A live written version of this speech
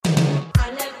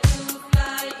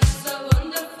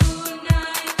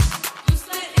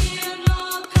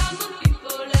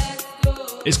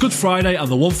It's Good Friday and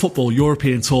the OneFootball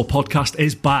European Tour podcast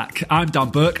is back. I'm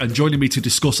Dan Burke, and joining me to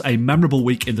discuss a memorable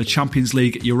week in the Champions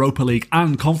League, Europa League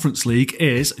and Conference League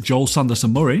is Joel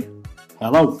Sanderson-Murray.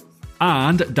 Hello.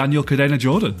 And Daniel Cadena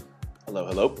Jordan. Hello,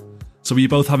 hello. So are you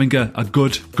both having a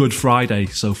good Friday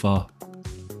so far?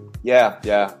 Yeah.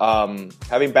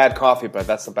 Having bad coffee, but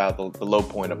that's about the low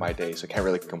point of my day, so I can't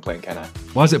really complain, can I?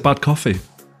 Why is it bad coffee?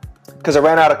 Because I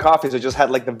ran out of coffee, so I just had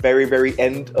like the very, very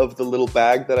end of the little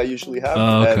bag that I usually have.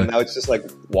 Oh, okay. And now it's just like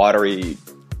watery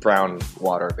brown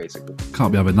water, basically.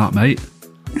 Can't be having that, mate.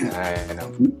 I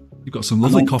know. You've got some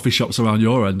lovely coffee shops around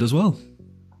your end as well.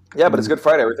 Yeah, but it's Good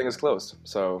Friday. Everything is closed.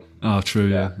 So. Oh, true,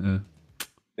 yeah.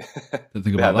 Didn't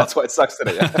think about that. That's why it sucks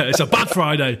today. Yeah. It's a bad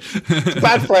Friday. It's a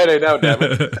bad Friday now, damn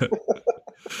it.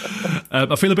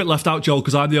 I feel a bit left out, Joel,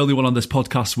 because I'm the only one on this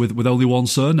podcast with only one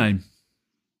surname.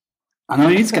 I know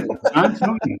you need to get the time,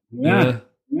 don't you? Yeah.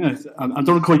 I don't want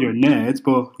to call you a nerd,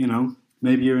 but, you know,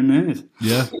 maybe you're a nerd.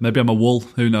 Yeah, maybe I'm a wool.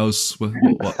 Who knows?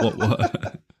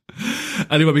 What?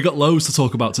 Anyway, we've got loads to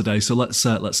talk about today, so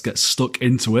let's get stuck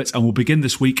into it. And we'll begin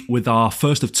this week with our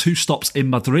first of two stops in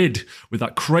Madrid, with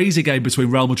that crazy game between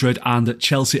Real Madrid and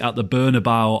Chelsea at the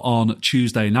Bernabéu on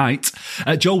Tuesday night.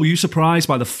 Joel, were you surprised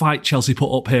by the fight Chelsea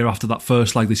put up here after that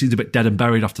first leg? They seemed a bit dead and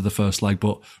buried after the first leg,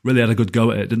 but really had a good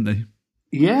go at it, didn't they?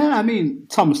 Yeah, I mean,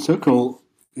 Thomas Tuchel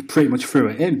pretty much threw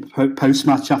it in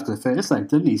post-match after the first leg,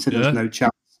 didn't he? He said there was no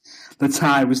chance. The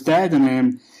tie was dead,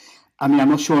 and I mean, I'm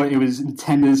not sure it was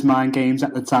intended as mind games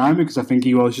at the time, because I think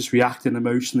he was just reacting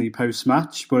emotionally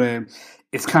post-match, but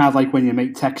it's kind of like when your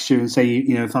mate texts you and say,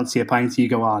 you know, fancy a pint, you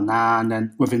go, oh, nah, and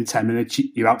then within 10 minutes,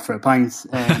 you're out for a pint.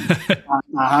 That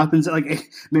happens. Like,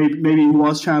 maybe he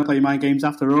was trying to play mind games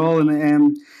after all,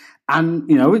 and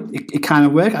you know, it kind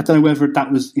of worked. I don't know whether that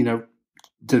was, you know,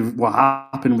 what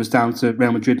happened was down to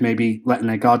Real Madrid maybe letting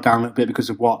their guard down a little bit because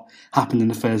of what happened in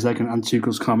the first leg and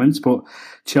Tuchel's comments. But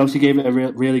Chelsea gave it a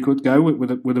really good go with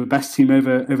the best team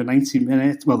over 90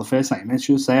 minutes. Well, the first 90 minutes, I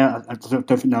should say. I don't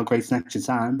think they'll great in extra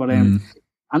time, but and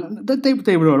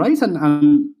they were all right.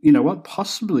 And you know what?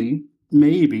 Possibly,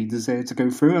 maybe deserved to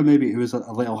go through, and maybe it was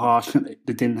a little harsh that it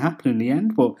didn't happen in the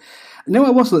end. But no,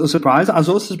 I was a little surprised. I was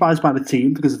also surprised by the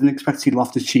team because I didn't expect to see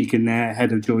Loftus-Cheek in there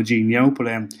ahead of Jorginho, but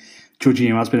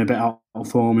Jorginho has been a bit out of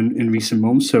form in recent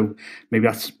months, so maybe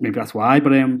that's why.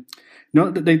 But no,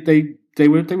 they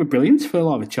were brilliant for a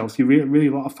lot of Chelsea. Really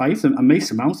a lot of fight, and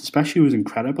Mason Mount especially was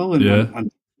incredible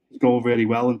and scored really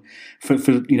well. And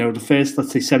for you know the first,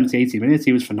 let's say 70-80 minutes,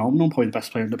 he was phenomenal, probably the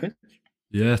best player on the pitch.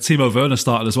 Yeah, Timo Werner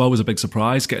started as well, was a big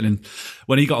surprise. Getting in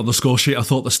when he got on the score sheet, I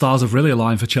thought the stars have really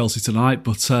aligned for Chelsea tonight,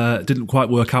 but it didn't quite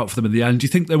work out for them in the end. Do you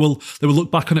think they will look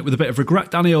back on it with a bit of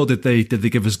regret, Danny, or did they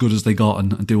give as good as they got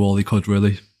and do all they could,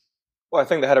 really? Well, I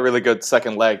think they had a really good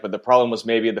second leg, but the problem was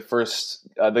maybe the first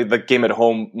the game at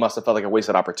home must have felt like a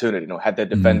wasted opportunity. You know, had they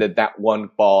defended that one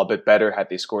ball a bit better, had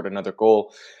they scored another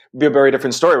goal, it'd be a very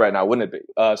different story right now, wouldn't it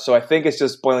be? So I think it's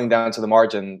just boiling down to the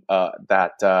margin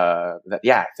that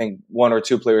I think one or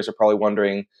two players are probably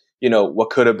wondering, you know, what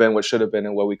could have been, what should have been,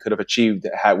 and what we could have achieved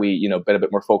had we, you know, been a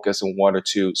bit more focused on one or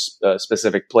two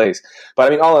specific plays. But I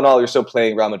mean, all in all, you're still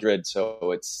playing Real Madrid,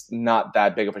 so it's not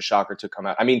that big of a shocker to come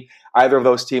out. I mean, either of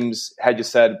those teams, had you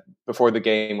said before the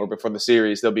game or before the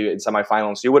series, they'll be in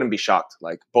semifinals, you wouldn't be shocked.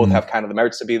 Like, both have kind of the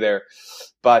merits to be there.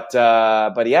 But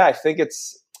yeah, I think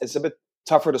it's a bit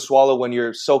tougher to swallow when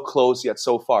you're so close yet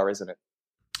so far, isn't it?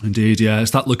 Indeed, yeah.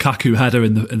 It's that Lukaku header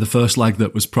in the first leg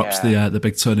that was perhaps the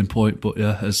big turning point. But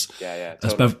yeah,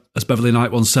 totally. as Beverly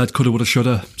Knight once said, coulda, woulda,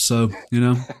 shoulda. So, you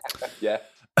know. Yeah.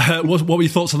 What were your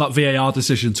thoughts on that VAR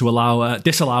decision to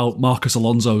disallow Marcos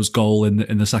Alonso's goal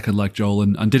in the second leg, Joel?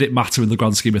 And did it matter in the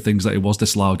grand scheme of things that it was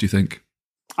disallowed, do you think?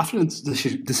 I think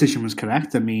the decision was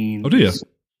correct. I mean... Oh, do you?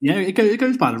 Yeah, it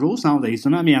goes by the rules nowadays,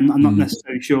 doesn't it? I mean, I'm not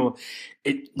necessarily sure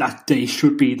that they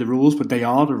should be the rules, but they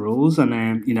are the rules.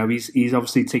 And, you know, he's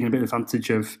obviously taking a bit of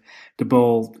advantage of the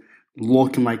ball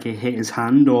looking like it hit his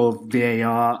hand, or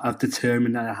VAR have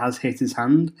determined that it has hit his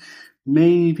hand.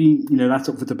 Maybe, you know, that's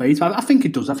up for debate. I think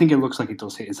it does. I think it looks like it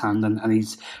does hit his hand, and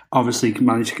he's obviously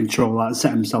managed to control that and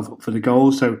set himself up for the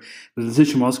goal. So the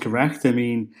decision was correct. I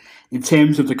mean, in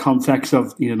terms of the context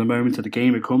of, you know, the moment of the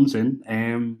game it comes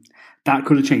in, that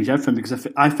could have changed everything, because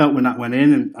I felt when that went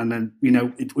in, and then, you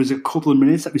know, it was a couple of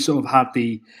minutes that we sort of had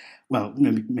well,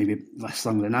 maybe less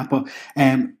longer than that, but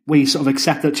when you sort of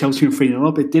accept that Chelsea were 3-0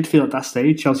 up, it did feel at that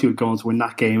stage Chelsea would go on to win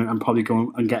that game and probably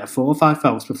go and get a 4 or 5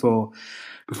 fouls before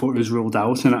it was ruled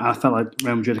out. And I felt like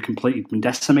Real Madrid had completely been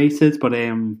decimated, but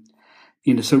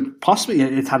you know, so possibly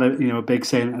it had a big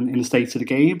say in the state of the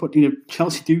game. But, you know,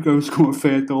 Chelsea do go and score a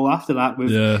third goal after that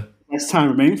with less time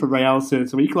remaining for Real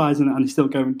to equalise, and they still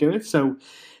go and do it. So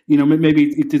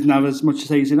maybe it didn't have as much to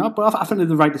say as enough, but I think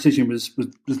the right decision was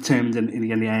determined in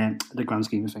the grand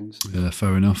scheme of things. Yeah,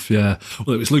 fair enough. Yeah,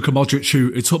 well, it was Luka Modric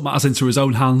who took matters into his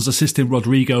own hands, assisting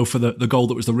Rodrigo for the goal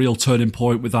that was the real turning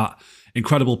point with that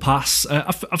incredible pass.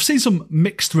 I've seen some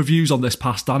mixed reviews on this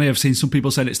pass, Danny. I've seen some people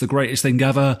saying it's the greatest thing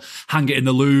ever, hang it in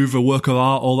the Louvre, a work of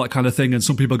art, all that kind of thing, and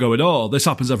some people going, "Oh, this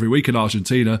happens every week in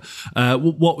Argentina."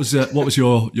 What was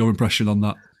your impression on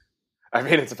that? I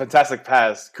mean, it's a fantastic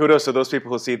pass. Kudos to those people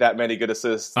who see that many good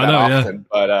assists that often. Yeah.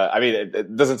 But I mean,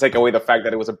 it doesn't take away the fact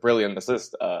that it was a brilliant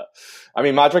assist. I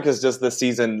mean, Modric is just this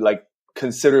season like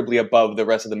considerably above the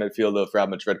rest of the midfield of Real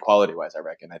Madrid quality-wise, I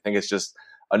reckon. I think it's just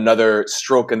another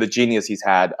stroke in the genius he's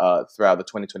had throughout the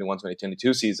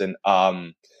 2021-2022 season.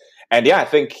 And yeah, I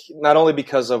think not only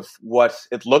because of what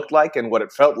it looked like and what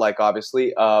it felt like,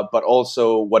 obviously, but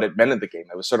also what it meant in the game.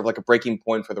 It was sort of like a breaking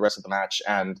point for the rest of the match.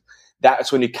 And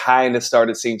that's when you kind of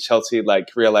started seeing Chelsea like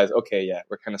realize, okay, yeah,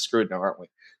 we're kind of screwed now, aren't we?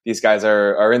 These guys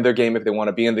are in their game. If they want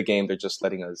to be in the game, they're just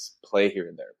letting us play here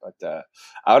and there. But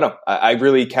I don't know. I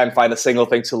really can't find a single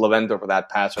thing to lament over that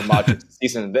pass or Modric's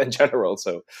season in general.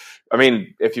 So, I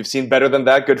mean, if you've seen better than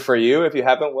that, good for you. If you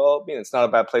haven't, well, I mean, it's not a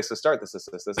bad place to start this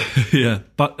assist, is it? Yeah.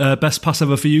 But best pass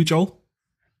ever for you, Joel?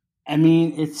 I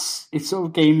mean, it sort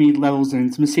of gave me levels of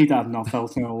intimacy that I've not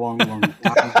felt in a long time.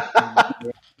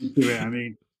 I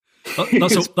mean,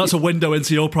 that's a window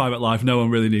into your private life no one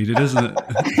really needed, isn't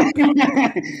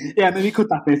it? Yeah, maybe cut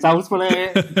that bit out, but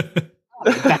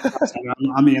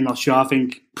I mean, I'm not sure. I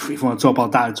think if you want to talk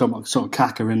about that, I'd talk about sort of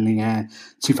Kaka in the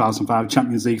 2005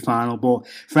 Champions League final. But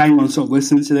for anyone sort of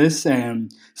listening to this,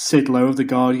 Sid Lowe of The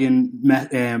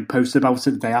Guardian posted about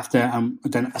it the day after, and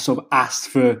then I sort of asked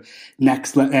for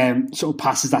next sort of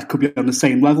passes that could be on the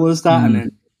same level as that, and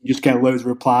then you just get loads of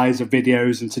replies of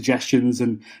videos and suggestions,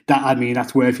 and that, I mean,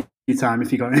 that's worth your time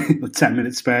if you got 10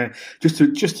 minutes spare, just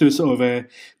to sort of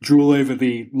drool over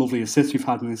the lovely assists we've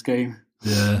had in this game.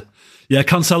 Yeah,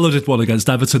 Cancelo did one against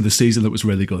Everton this season that was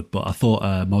really good, but I thought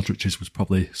Modric's was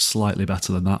probably slightly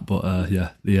better than that. But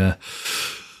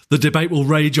the debate will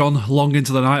rage on long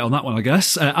into the night on that one, I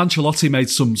guess. Ancelotti made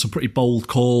some pretty bold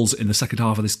calls in the second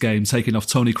half of this game, taking off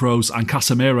Toni Kroos and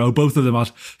Casemiro. Both of them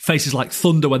had faces like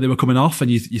thunder when they were coming off, and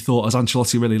you thought, has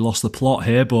Ancelotti really lost the plot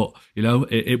here? But,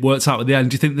 it worked out at the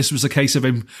end. Do you think this was a case of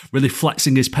him really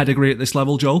flexing his pedigree at this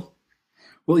level, Joel?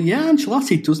 Well, yeah,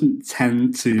 Ancelotti doesn't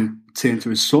tend to turn to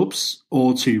his subs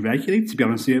all too regularly, to be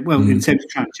honest with you. Well, in terms of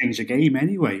trying to change the game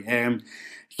anyway.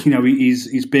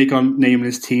 He's big on naming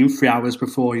his team 3 hours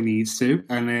before he needs to,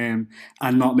 and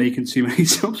not making too many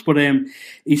subs. But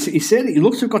he certainly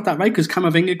looks to have got that right, because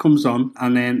Camavinga comes on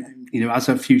and then has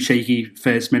a few shaky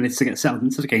first minutes to get settled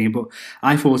into the game. But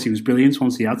I thought he was brilliant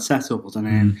once he had settled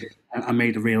and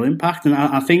made a real impact. And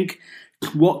I think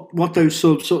what those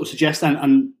subs sort of suggest,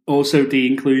 and also the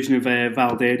inclusion of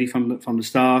Valverde from the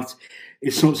start,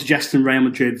 is sort of suggesting Real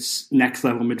Madrid's next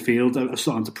level midfield are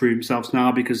starting to prove themselves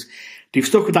now, because they've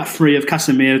stuck with that three of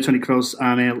Casemiro, Toni Kroos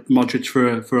and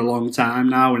Modric for a long time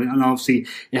now, and obviously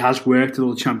it has worked at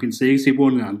all the Champions Leagues they've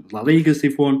won and La Ligas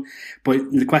they've won.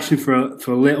 But the question for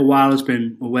a little while has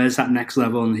been, well, where's that next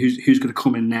level, and who's going to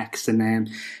come in next? And then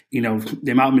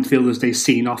the amount of midfielders they've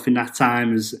seen off in that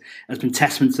time has been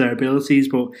testament to their abilities.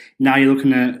 But now you're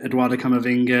looking at Eduardo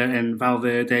Camavinga and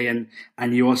Valverde,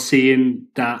 and you are seeing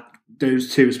that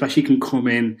those two especially can come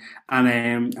in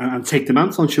and take the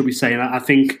mantle on, should we say. And I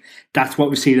think that's what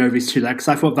we've seen over these 2 legs.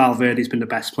 I thought Valverde's been the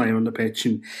best player on the pitch,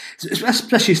 and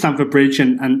especially Stamford Bridge,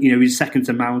 and he's second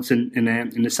to Mount in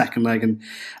the second leg. And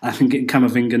I think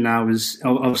Camavinga now has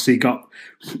obviously got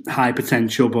high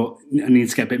potential, but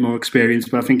needs to get a bit more experience.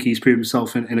 But I think he's proven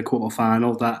himself in a quarter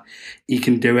final that he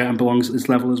can do it and belongs at this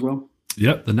level as well.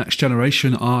 Yep, the next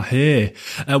generation are here.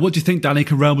 What do you think, Danny?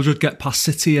 Can Real Madrid get past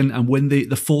City and win the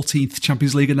 14th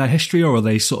Champions League in their history, or are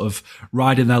they sort of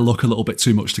riding their luck a little bit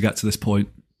too much to get to this point?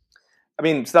 I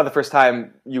mean, it's not the first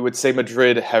time you would say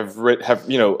Madrid have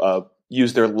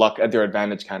used their luck at their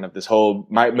advantage. Kind of this whole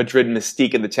Madrid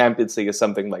mystique in the Champions League is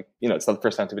something like, it's not the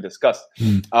first time to be discussed.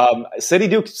 City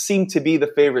do seem to be the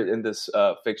favorite in this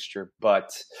fixture,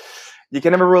 but you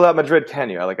can never rule out Madrid, can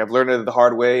you? Like, I've learned it the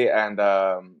hard way, and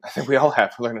I think we all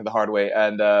have learned it the hard way.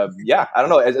 And I don't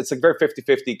know. It's a very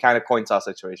 50-50 kind of coin toss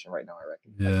situation right now, I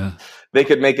reckon. Yeah. They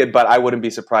could make it, but I wouldn't be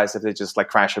surprised if they just like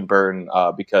crash and burn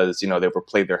because, they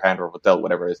overplayed their hand or dealt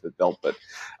whatever it is that dealt. But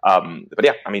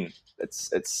yeah, I mean,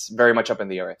 it's very much up in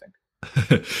the air, I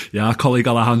think. Yeah, our colleague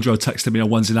Alejandro texted me on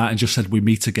Wednesday night and just said, we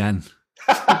meet again.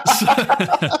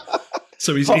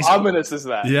 So he's ominous is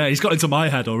that? Yeah, he's got into my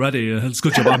head already. It's a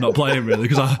good job I'm not playing, really,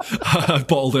 because I've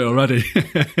bottled it already.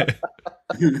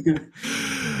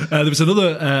 There was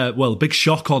another, big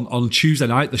shock on Tuesday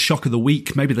night. The shock of the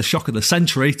week, maybe the shock of the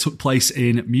century, took place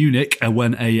in Munich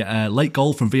when a late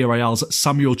goal from Villarreal's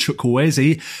Samuel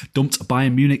Chukwueze dumped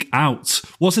Bayern Munich out.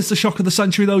 Was this the shock of the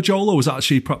century, though, Joel, or was that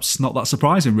actually perhaps not that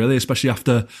surprising, really, especially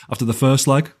after the first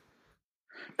leg?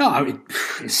 No,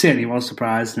 it certainly was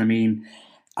surprising. I mean,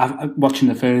 watching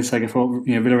the first leg, I thought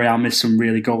Villarreal missed some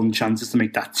really golden chances to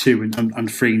make that 2 and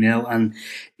 3-0, and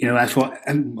that's what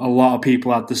a lot of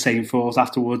people had the same thoughts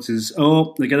afterwards: is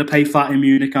they're going to pay fat in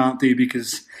Munich, aren't they?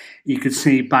 Because you could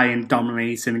see Bayern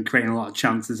dominating and creating a lot of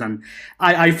chances, and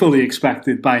I fully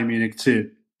expected Bayern Munich to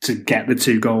get the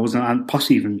 2 goals and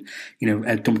possibly even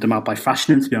dump them out by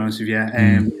fashion. To be honest with you,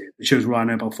 it shows what I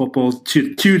know about football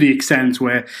to the extent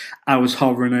where I was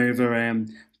hovering over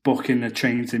booking a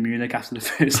train to Munich after the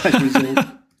first leg result.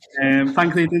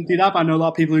 Thankfully, I didn't do that, but I know a lot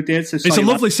of people who did. So it's a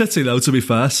lovely city, though, to be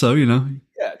fair. So Yeah,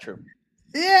 true.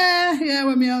 Yeah.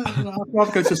 I mean, I'd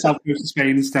rather go to the south coast of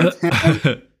Spain instead.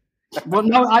 Well,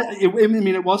 no,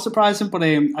 it was surprising, but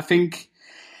I think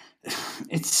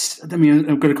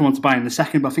I'm going to come on to Bayern in a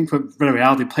second, but I think for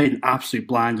Villarreal, they played an absolute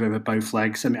blinder over both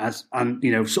legs. I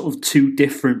mean, sort of 2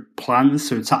 different plans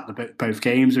to attack both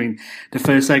games. I mean, the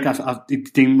first leg, they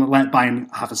didn't let Bayern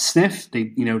have a sniff.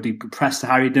 They pressed,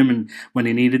 harried them, and when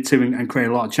they needed to, and create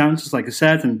a lot of chances, like I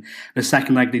said. And the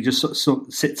second leg, they just sort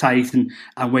of sit tight and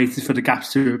waited for the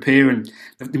gaps to appear. And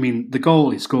I mean, the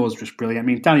goal he scores was just brilliant. I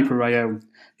mean, Danny Pereiro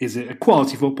is a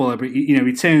quality footballer, but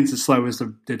he turns as slow as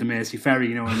the Mersey ferry.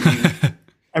 You know what I mean?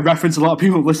 A reference a lot of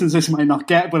people listening to this might not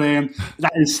get, but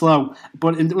that is slow.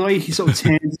 But in the way he sort of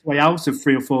turns his way out of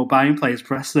 3 or 4 Bayern players,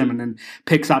 press them, and then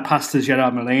picks that pass to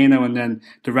Gerard Moreno, and then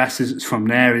the rest is from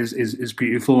there is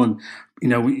beautiful. And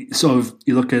you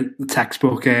look at the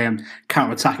textbook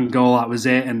counter-attacking goal, that was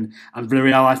it. And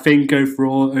Villarreal, I think, go for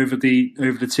all over the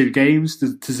 2 games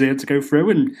to deserve to go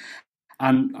through. And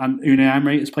Unai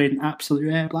Emery has played an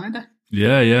absolute blinder.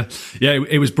 Yeah.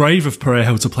 It was brave of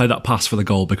Pereiro to play that pass for the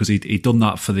goal, because he'd done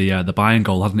that for the Bayern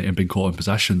goal, hadn't he, and been caught in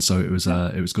possession. So it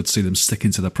was good to see them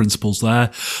sticking to their principles there.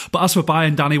 But as for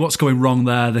Bayern, Danny, what's going wrong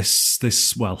there this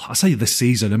I say this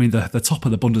season? I mean, they're top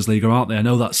of the Bundesliga, aren't they? I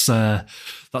know that's not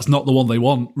the one they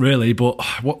want, really. But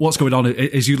what's going on?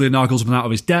 Is Julian Nagelsmann out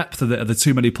of his depth? Are there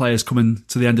too many players coming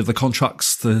to the end of the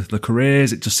contracts, the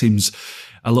careers? It just seems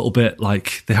a little bit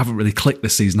like they haven't really clicked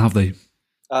this season, have they?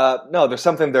 No, there's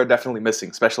something they're definitely missing,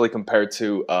 especially compared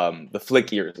to the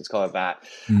Flick years, let's call it that.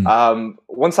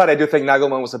 One side, I do think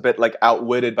Nagelmann was a bit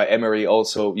outwitted by Emery.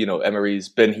 Also, Emery's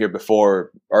been here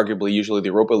before, arguably usually the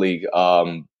Europa League,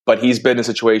 but he's been in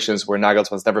situations where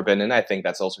Nagelsmann's never been in. I think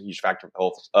that's also a huge factor of the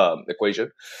whole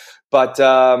equation. But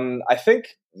I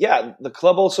think, the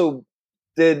club also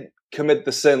did commit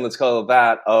the sin, let's call it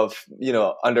that, of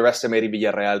underestimating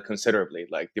Villarreal considerably.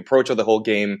 Like, the approach of the whole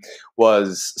game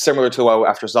was similar to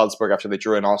after Salzburg, after they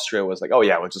drew in Austria, was like,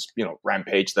 we'll just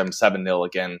rampage them 7-0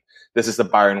 again. This is the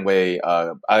Bayern way.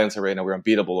 Allianz Arena, we're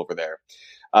unbeatable over there.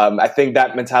 I think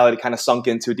that mentality kind of sunk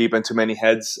in too deep into many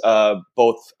heads,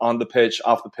 both on the pitch,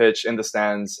 off the pitch, in the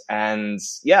stands, and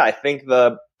I think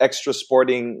the extra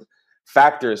sporting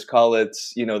factors, call it,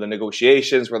 the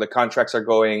negotiations, where the contracts are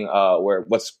going, where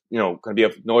what's, going to be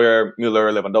of Neuer,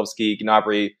 Müller, Lewandowski,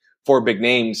 Gnabry, 4 big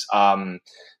names,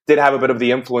 did have a bit of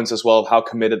the influence as well of how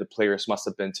committed the players must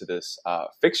have been to this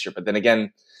fixture. But then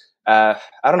again, I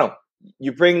don't know.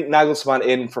 You bring Nagelsmann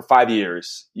in for 5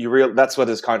 years. That's what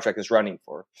his contract is running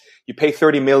for. You pay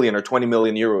 30 million or 20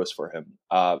 million euros for him.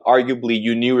 Arguably,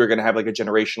 you knew you were going to have a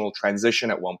generational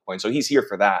transition at one point. So he's here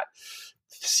for that.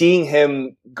 Seeing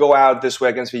him go out this way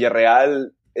against Villarreal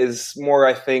is more,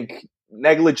 I think,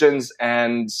 negligence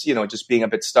and, just being a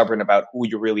bit stubborn about who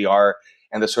you really are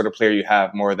and the sort of player you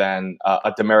have, more than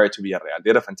a demerit to Villarreal.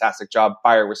 They did a fantastic job.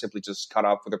 Bayern were simply just cut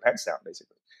off with their pants down,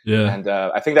 basically. Yeah. And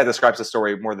I think that describes the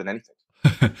story more than anything.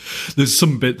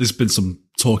 There's been some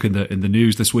talk in the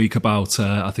news this week about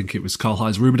I think it was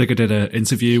Karl-Heinz Rummenigge did an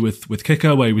interview with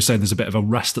Kicker where he was saying there's a bit of a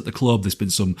rest at the club. There's been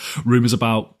some rumours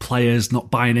about players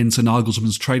not buying into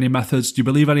Nagelsmann's training methods. Do you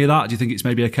believe any of that? Do you think it's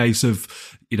maybe a case of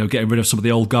getting rid of some of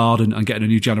the old guard and getting a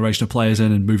new generation of players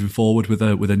in and moving forward with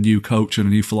a new coach and a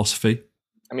new philosophy?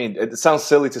 I mean, it sounds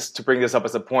silly to bring this up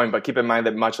as a point, but keep in mind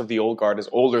that much of the old guard is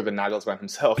older than Nagelsmann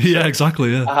himself. Yeah,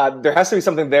 exactly. Yeah, there has to be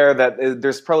something there that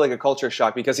there's probably a culture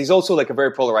shock, because he's also a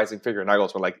very polarizing figure.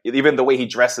 Nagelsmann, even the way he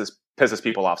dresses pisses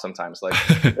people off sometimes.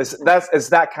 It's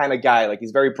that kind of guy.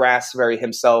 He's very brass, very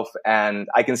himself, and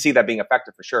I can see that being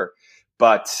effective for sure.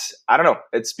 But I don't know.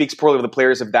 It speaks poorly of the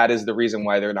players if that is the reason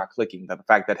why they're not clicking. That the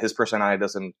fact that his personality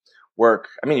doesn't work.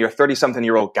 I mean, you're a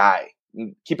 30-something-year-old guy.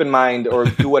 keep in mind or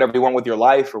do whatever you want with your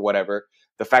life or whatever.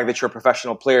 The fact that you're a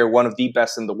professional player, one of the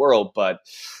best in the world, but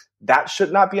that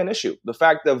should not be an issue. The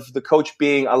fact of the coach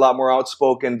being a lot more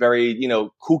outspoken, very,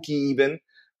 kooky even,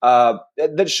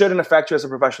 that shouldn't affect you as a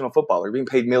professional footballer. You're being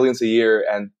paid millions a year,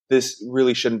 and this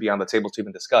really shouldn't be on the table to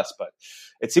even discuss. But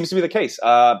it seems to be the case.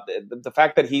 The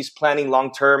fact that he's planning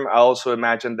long term, I also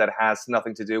imagine that has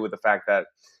nothing to do with the fact that,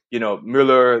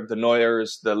 Müller, the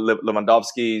Neuers, the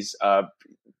Lewandowskis,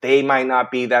 they might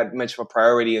not be that much of a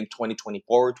priority in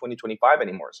 2024 or 2025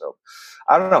 anymore. So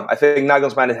I don't know. I think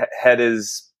Nagelsmann's head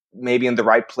is maybe in the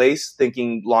right place,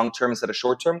 thinking long term instead of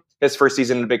short term. His first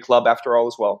season in a big club after all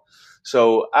as well.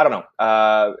 So I don't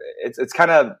know. It's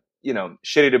kind of,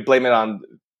 shitty to blame it on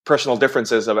personal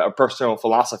differences of personal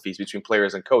philosophies between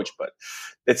players and coach, but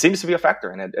it seems to be a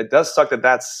factor, and it does suck that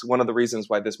that's one of the reasons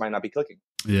why this might not be clicking.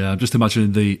 Yeah, I'm just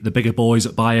imagining the bigger boys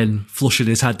at Bayern flushing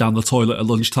his head down the toilet at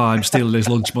lunchtime, stealing his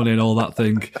lunch money and all that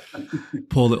thing.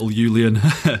 Poor little Julian.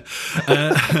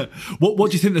 What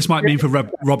do you think this might mean for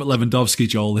Robert Lewandowski,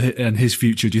 Joel, and his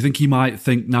future? Do you think he might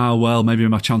think now, well, maybe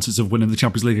my chances of winning the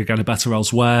Champions League again are better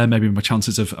elsewhere, maybe my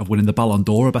chances of winning the Ballon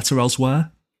d'Or are better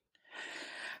elsewhere?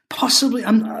 Possibly.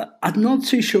 I'm not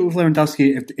too sure with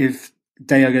Lewandowski if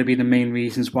they are going to be the main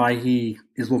reasons why he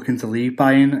is looking to leave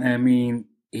Bayern. I mean,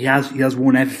 he has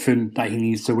won everything that he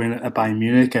needs to win at Bayern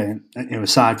Munich,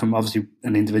 aside from obviously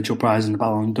an individual prize in the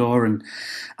Ballon d'Or, and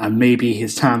maybe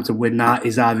his time to win that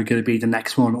is either going to be the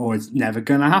next one or it's never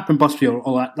going to happen. Possibly,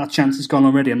 or that chance is gone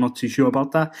already. I'm not too sure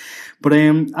about that, but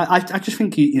I just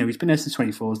think he's been there since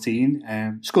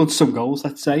 2014, scored some goals,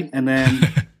 let's say, and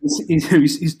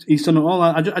he's done it all.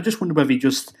 I just wonder whether he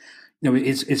just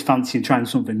is fancying trying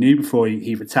something new before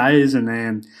he retires, and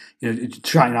then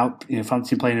trying out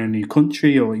fancying playing in a new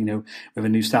country or with a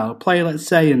new style of play, let's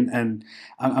say, and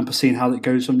seeing how it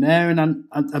goes from there. And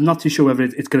I'm not too sure whether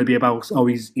it's going to be about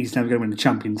he's never going to win the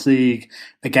Champions League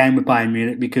again with Bayern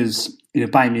Munich, because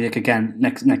Bayern Munich again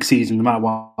next season, no matter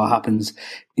what happens,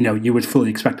 you would fully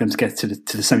expect them to get to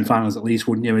the semi-finals at least,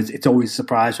 wouldn't you? It's always a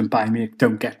surprise when Bayern Munich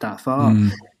don't get that far.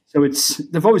 So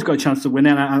they've always got a chance to win,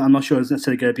 and I'm not sure it's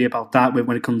necessarily going to be about that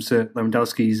when it comes to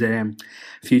Lewandowski's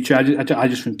future. I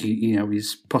just think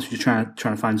he's possibly trying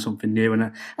to find something new,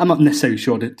 and I'm not necessarily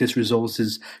sure that this result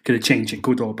is going to change it,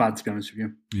 good or bad, to be honest with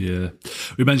you. Yeah,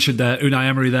 we mentioned Unai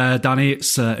Emery there, Danny.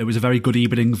 It was a very good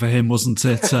evening for him, wasn't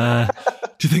it?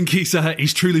 Do you think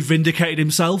he's truly vindicated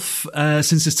himself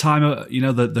since his time at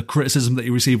the criticism that he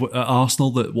received at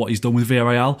Arsenal, that what he's done with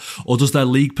Villarreal, or does their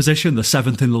league position, the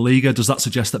 7th in La Liga, does that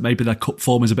suggest that maybe their cup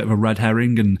form is a bit of a red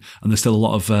herring and there's still a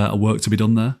lot of work to be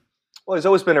done there? Well, he's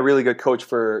always been a really good coach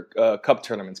for cup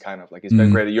tournaments, kind of. Like, he's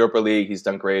been great at Europa League. He's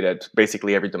done great at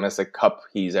basically every domestic cup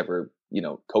he's ever,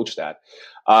 coached at.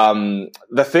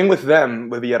 The thing with them,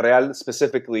 with Villarreal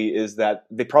specifically, is that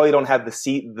they probably don't have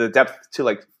the depth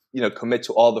to commit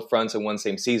to all the fronts in one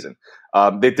same season.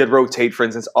 They did rotate, for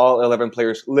instance, all 11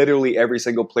 players, literally every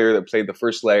single player that played the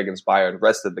first leg against Bayern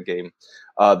rested the game,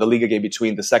 the Liga game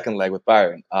between the second leg with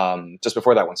Bayern, just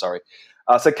before that one, sorry.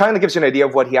 So it kind of gives you an idea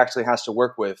of what he actually has to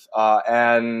work with.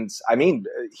 And I mean,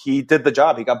 he did the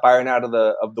job. He got Bayern out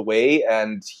of the way,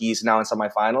 and he's now in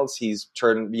semifinals. He's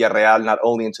turned Villarreal not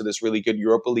only into this really good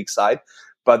Europa League side,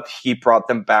 but he brought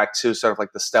them back to sort of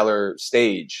like the stellar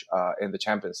stage in the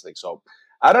Champions League. So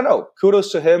I don't know.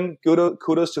 Kudos to him.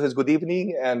 Kudos to his good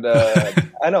evening. And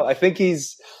I think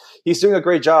he's doing a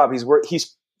great job.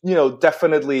 He's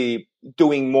definitely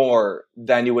doing more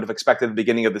than you would have expected at the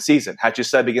beginning of the season. Had you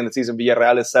said beginning of the season,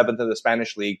 Villarreal is 7th in the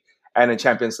Spanish league and in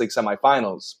Champions League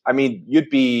semifinals, I mean,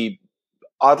 you'd be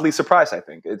oddly surprised, I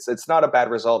think. It's not a bad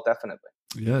result, definitely.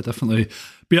 Yeah, definitely.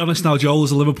 Be honest now, Joel,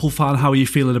 as a Liverpool fan, how are you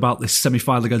feeling about this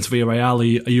semi-final against Villarreal?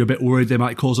 Are you a bit worried they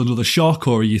might cause another shock,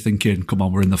 or are you thinking, come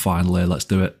on, we're in the final here, let's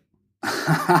do it?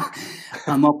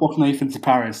 I'm not booking anything to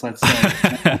Paris, let's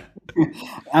say.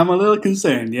 I'm a little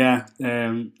concerned, yeah,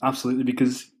 absolutely,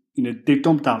 because they've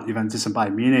dumped out Juventus and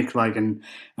Bayern Munich, and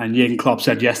Jurgen Klopp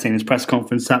said yesterday in his press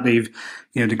conference that they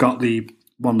got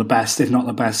one of the best, if not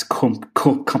the best,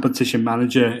 competition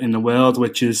manager in the world,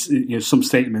 which is some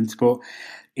statement, but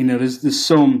there's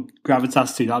some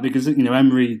gravitas to that, because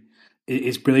Emery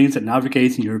is brilliant at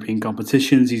navigating European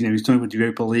competitions. He's done it with the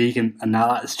Europa League, and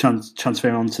now that's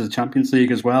transferring on to the Champions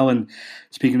League as well. And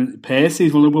speaking of Pierce,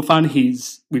 he's a Liverpool fan.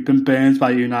 We've been burned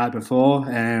by Unai before,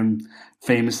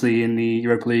 famously in the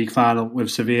Europa League final with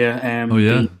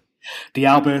Sevilla. The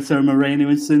Alberto Moreno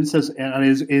instance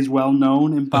is well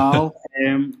known in Basel.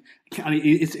 And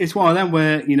it's one of them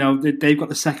where they've got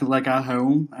the second leg at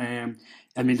home.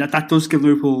 I mean, that does give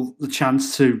Liverpool the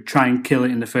chance to try and kill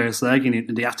it in the first leg,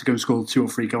 and they have to go and score 2 or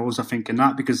 3 goals, I think, in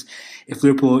that, because if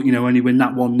Liverpool, only win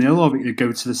that 1-0 or we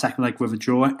go to the second leg with a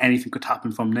draw, anything could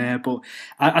happen from there. But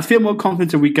I feel more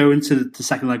confident if we go into the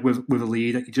second leg with a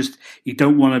lead. You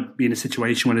don't want to be in a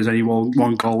situation where there's only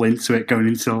one goal into it going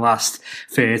into the last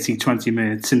 30, 20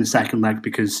 minutes in the second leg,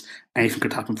 because anything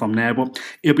could happen from there. But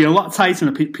it'll be a lot tighter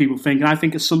than people think, and I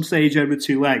think at some stage over the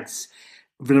 2 legs,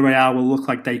 Villarreal will look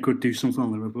like they could do something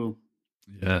on Liverpool.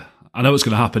 Yeah, I know what's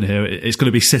going to happen here. It's going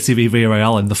to be City v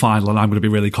Villarreal in the final, and I'm going to be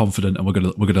really confident, and we're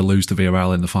going to lose to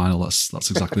Villarreal in the final. That's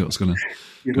exactly what's going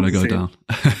to go down.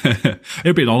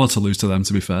 It'd be an honour to lose to them,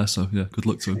 to be fair. So yeah, good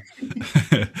luck to them.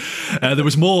 There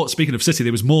was more. Speaking of City,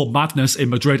 there was more madness in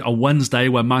Madrid on Wednesday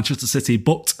when Manchester City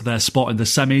booked their spot in the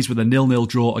semis with a 0-0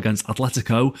 draw against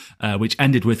Atletico, which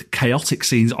ended with chaotic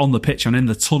scenes on the pitch and in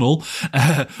the tunnel.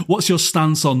 What's your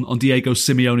stance on Diego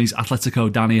Simeone's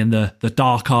Atletico, Danny, and the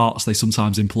dark arts they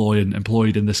sometimes employed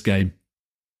in this game?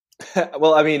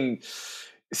 Well, I mean,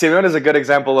 Simeone is a good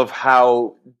example of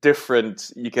how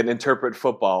different you can interpret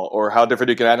football, or how different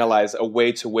you can analyze a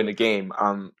way to win a game.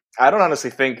 I don't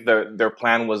honestly think their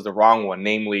plan was the wrong one,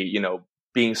 namely,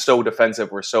 being so defensive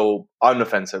or so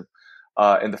unoffensive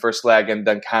in the first leg, and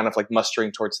then kind of like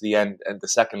mustering towards the end and the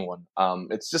second one.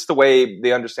 It's just the way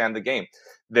they understand the game.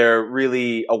 They're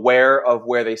really aware of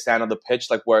where they stand on the pitch,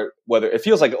 like whether it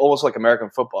feels like almost like American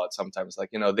football at sometimes.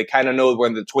 Like, they kind of know we're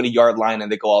in the 20-yard line and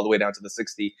they go all the way down to the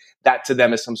 60. That to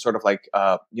them is some sort of like,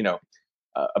 a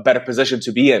better position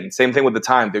to be in. Same thing with the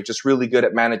time. They're just really good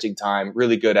at managing time,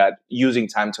 really good at using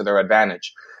time to their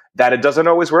advantage. That it doesn't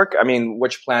always work. I mean,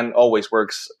 which plan always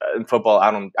works in football?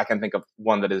 I can think of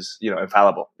one that is,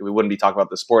 infallible. We wouldn't be talking about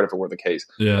the sport if it were the case.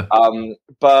 Yeah.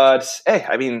 But hey,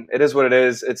 I mean, it is what it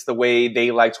is. It's the way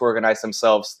they like to organize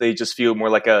themselves. They just feel more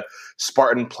like a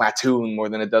Spartan platoon more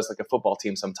than it does like a football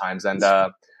team sometimes. And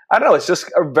I don't know. It's just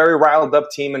a very riled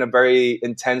up team and a very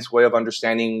intense way of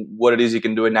understanding what it is you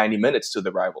can do in 90 minutes to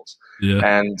the rivals. Yeah.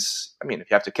 And I mean,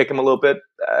 if you have to kick them a little bit,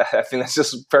 I think that's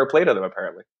just fair play to them,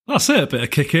 apparently. That's it, a bit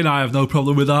of kicking. I have no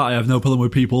problem with that. I have no problem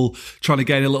with people trying to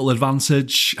gain a little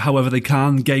advantage however they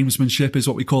can. Gamesmanship is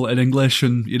what we call it in English,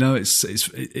 and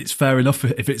it's fair enough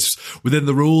if it's within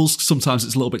the rules. Sometimes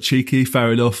it's a little bit cheeky,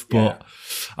 fair enough, but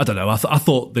I don't know. I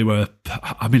thought they were.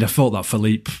 I mean, I thought that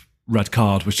Philippe red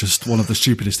card was just one of the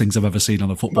stupidest things I've ever seen on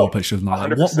a football pitch.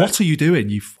 Like, what are you doing,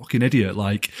 you fucking idiot?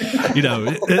 Like, they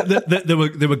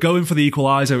were going for the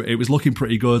equaliser. It was looking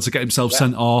pretty good to get himself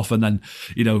sent off, and then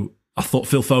I thought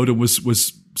Phil Foden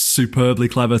was superbly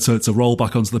clever to roll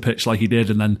back onto the pitch like he did,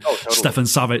 and then Stefan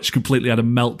Savic completely had a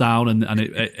meltdown, and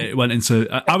it went into.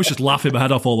 I was just laughing my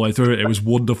head off all the way through it. It was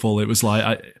wonderful. It was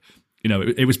like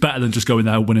it was better than just going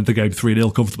there and winning the game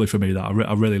 3-0 comfortably for me. That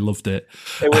I really loved it.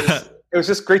 It was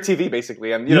just great TV,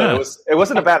 basically, and it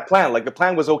wasn't a bad plan. Like, the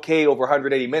plan was okay over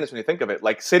 180 minutes when you think of it.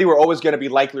 Like, City were always going to be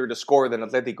likelier to score than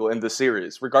Atletico in the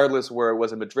series, regardless of where it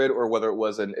was in Madrid or whether it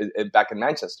was back in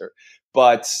Manchester.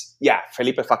 But yeah,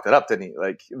 Felipe fucked it up, didn't he?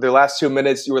 Like, the last 2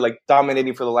 minutes, you were like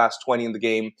dominating for the last 20 in the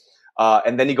game,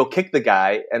 and then you go kick the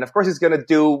guy, and of course he's going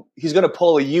to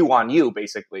pull a U on you,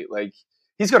 basically. Like,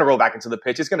 he's going to roll back into the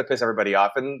pitch, he's going to piss everybody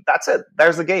off, and that's it.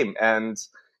 There's the game, and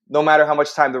no matter how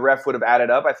much time the ref would have added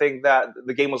up, I think that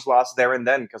the game was lost there and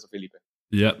then because of Felipe.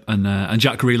 Yep, and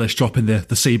Jack Grealish dropping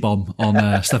the C-bomb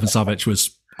on Stefan Savic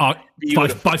was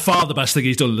by far the best thing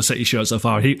he's done in the City shirt so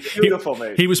far. Beautiful,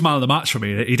 mate. He was man of the match for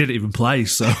me. He didn't even play,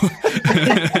 so...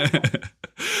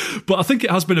 But I think it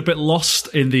has been a bit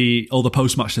lost in the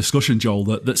post-match discussion, Joel,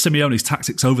 that Simeone's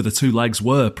tactics over the 2 legs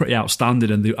were pretty outstanding,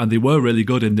 and they were really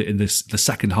good in the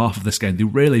second half of this game. They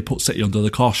really put City under the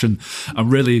cosh and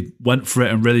really went for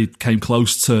it and really came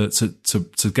close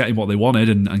to getting what they wanted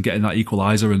and getting that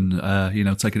equaliser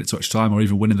and taking it to extra time or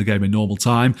even winning the game in normal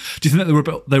time. Do you think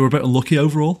that they were a bit unlucky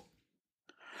overall?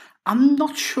 I'm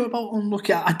not sure about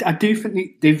unlucky. I do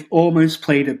think they've almost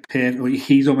played it perfectly.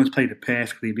 He's almost played it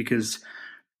perfectly, because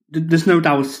there's no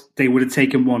doubt they would have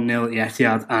taken 1-0 at the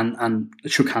Etihad and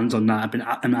shook hands on that.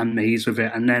 I've been amazed with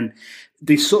it. And then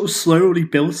they sort of slowly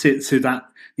built it to that.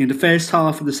 The first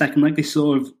half of the second leg, they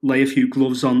sort of lay a few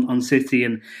gloves on City,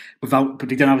 but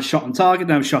they don't have a shot on target,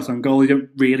 they don't have a shot on goal, they don't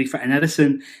really threaten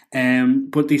Ederson.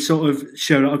 But they sort of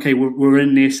showed, okay, we're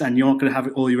in this, and you're not going to have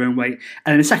it all your own way.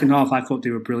 And in the second half, I thought they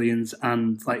were brilliant,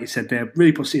 and like you said, they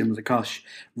really put City under the cosh,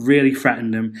 really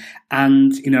threatened them.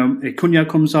 And Cunha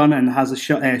comes on and has a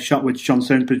shot which John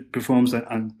Stones performs an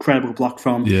incredible block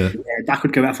from. Yeah, that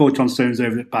could go. I thought John Stones,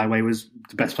 by the way, was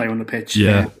the best player on the pitch.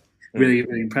 Yeah. Really,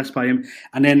 really impressed by him.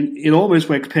 And then it almost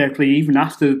works perfectly even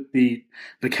after the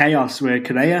chaos where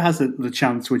Cadena has the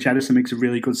chance, which Ederson makes a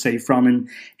really good save from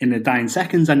in the dying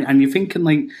seconds. And you're thinking,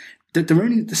 like, they're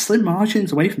only the slim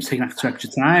margins away from taking extra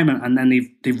time, and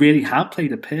then they really have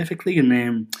played it perfectly.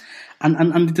 And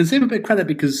they deserve a bit of credit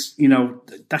because, you know,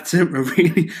 that's a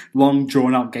really long,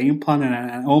 drawn-out game plan,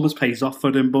 and it almost pays off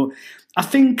for them. But I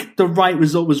think the right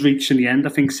result was reached in the end. I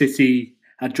think City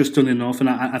had just done enough, and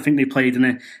I think they played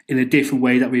in a different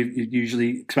way that we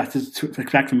usually expect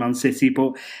from Man City.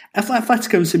 But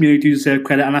Atletico and Simeone do deserve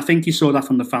credit, and I think you saw that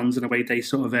from the fans in the way they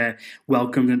sort of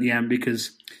welcomed at the end,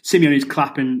 because Simeone's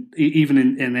clapping even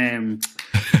in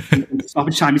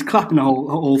stoppage time. He's clapping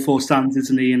all four stands,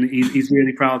 isn't he? And he's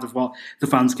really proud of what the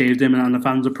fans gave him, and the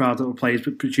fans are proud of what the players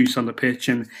produced on the pitch.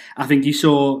 And I think you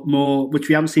saw more, which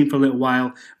we haven't seen for a little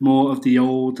while, more of the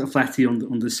old Atleti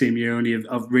under Simeone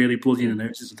of really bloodying the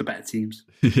noses of the better teams.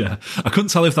 Yeah, I couldn't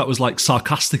tell if that was like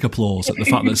sarcastic applause at the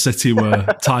fact that City were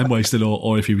time wasting,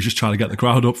 or if he was just trying to get the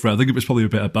crowd up for it. I think it was probably a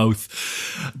bit of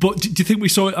both. But do you think we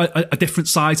saw a different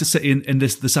side to City in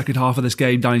the second half of this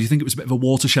game, Danny? Do you think it was a bit of a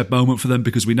watershed moment for them,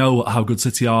 because we know how good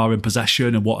City are in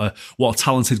possession and what a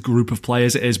talented group of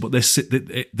players it is, but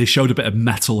they showed a bit of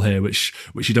mettle here, which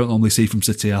you don't normally see from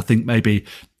City. I think maybe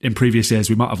in previous years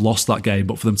we might have lost that game,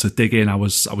 but for them to dig in, I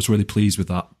was really pleased with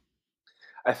that.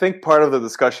 I think part of the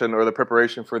discussion or the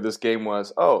preparation for this game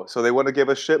was, so they want to give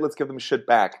us shit, let's give them shit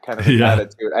back, kind of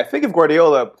attitude. I think of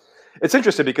Guardiola, it's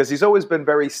interesting because he's always been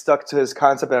very stuck to his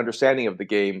concept and understanding of the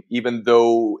game, even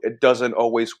though it doesn't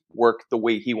always work the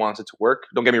way he wants it to work.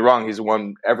 Don't get me wrong, he's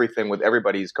won everything with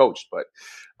everybody he's coached, but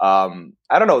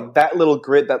I don't know, that little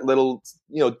grit, that little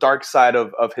dark side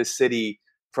of his City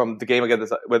from the game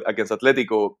against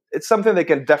Atletico, it's something they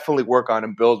can definitely work on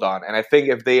and build on. And I think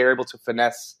if they are able to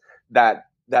finesse that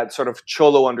sort of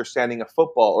cholo understanding of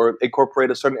football, or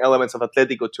incorporate certain elements of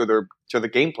Atletico to their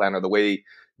game plan, or the way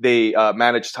they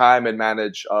manage time and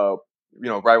manage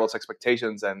rivals'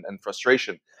 expectations and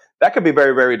frustration, that could be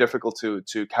very, very difficult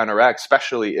to counteract,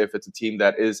 especially if it's a team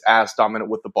that is as dominant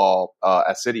with the ball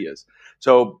as City is.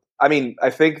 So, I mean, I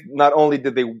think not only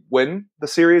did they win the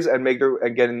series and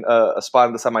get a spot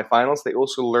in the semifinals, they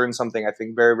also learned something I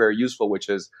think very, very useful, which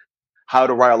is how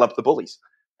to rile up the bullies.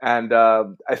 And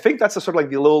I think that's the sort of like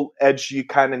the little edge you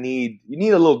kind of need. You need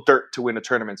a little dirt to win a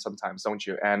tournament sometimes, don't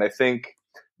you? And I think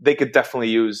they could definitely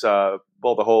use the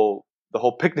whole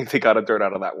picnic. They got a dirt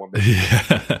out of that one.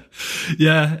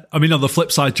 Yeah. I mean, on the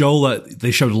flip side, Joel,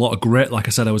 they showed a lot of grit. Like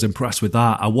I said, I was impressed with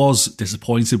that. I was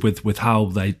disappointed with how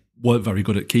they weren't very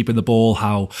good at keeping the ball,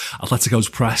 how Atletico's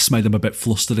press made them a bit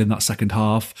flustered in that second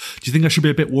half. Do you think I should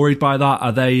be a bit worried by that?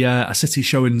 Are they a City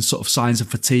showing sort of signs of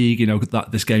fatigue?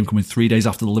 That this game coming 3 days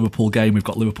after the Liverpool game, we've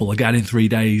got Liverpool again in 3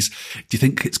 days. Do you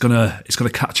think it's gonna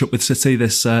catch up with City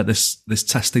this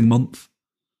testing month?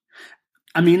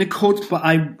 I mean, it could, but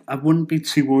I wouldn't be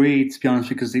too worried, to be honest,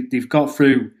 because they've got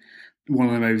through one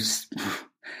of the most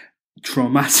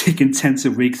traumatic,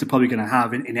 intensive weeks they're probably going to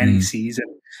have in any season.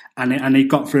 And they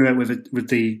got through it with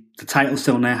the title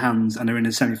still in their hands, and they're in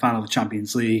the semi-final of the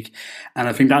Champions League. And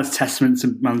I think that's testament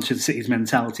to Manchester City's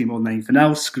mentality more than anything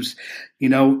else, because,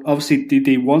 obviously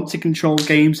they want to control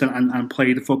games and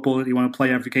play the football that they want to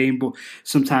play every game, but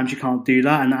sometimes you can't do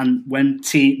that. And when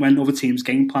other teams'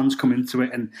 game plans come into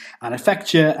it and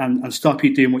affect you and stop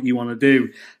you doing what you want to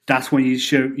do, that's when you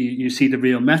see the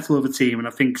real mettle of a team. And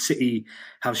I think City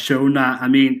have shown that. I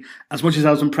mean, as much as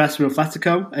I was impressed with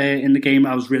Atletico in the game,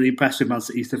 I was really impressed with Man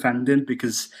City's defending,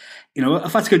 because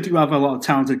Atletico do have a lot of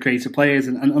talented, creative players,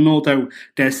 and although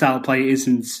their style of play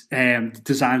isn't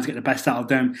designed to get the best out of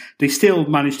them, they still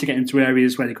managed to get into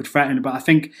areas where they could threaten. But I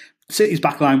think City's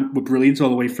backline were brilliant all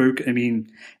the way through. I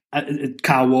mean,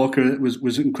 Kyle Walker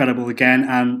was incredible again,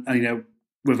 and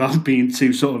without being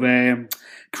too sort of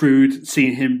crude,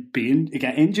 seeing him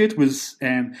get injured was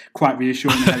quite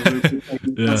reassuring.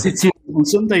 On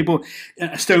Sunday, but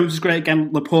Stones was great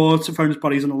again. Laporte throwing his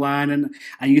bodies on the line, and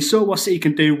you saw what City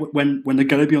can do when they're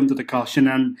going to be under the caution,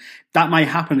 and that might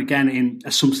happen again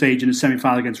at some stage in the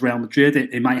semi-final against Real Madrid.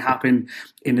 It might happen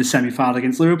in the semi-final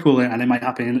against Liverpool, and it might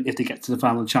happen if they get to the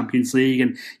final of the Champions League.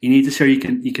 And you need to show you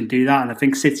can do that, and I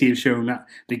think City have shown that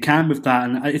they can with that.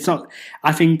 And it's not.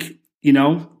 I think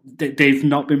they've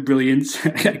not been brilliant,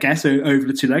 I guess, over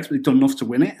the two legs, but they've done enough to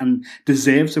win it and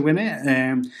deserve to win it.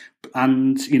 And,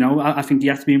 I think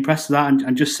you have to be impressed with that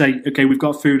and just say, okay, we've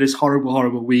got through this horrible,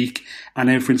 horrible week and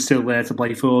everything's still there to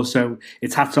play for. So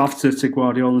it's hats off to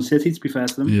Guardiola and City, to be fair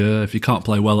to them. Yeah, if you can't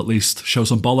play well, at least show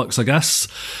some bollocks, I guess.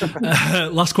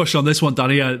 Last question on this one,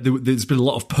 Danny. There's been a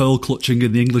lot of pearl clutching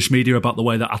in the English media about the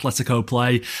way that Atletico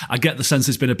play. I get the sense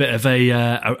there's been a bit of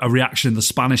a reaction in the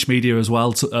Spanish media as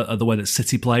well to the way that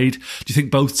City played. Do you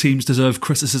think both teams deserve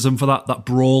criticism for that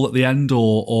brawl at the end,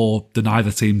 or do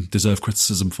neither team deserve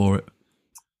criticism for it?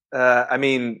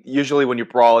 Usually when you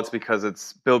brawl, it's because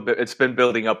it's been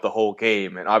building up the whole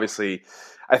game. And obviously,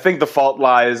 I think the fault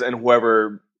lies in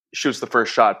whoever shoots the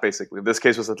first shot, basically. In this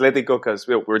case was Atletico, because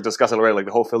we were discussing already, like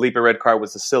the whole Felipe red card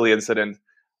was a silly incident.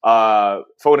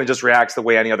 Foden just reacts the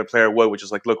way any other player would, which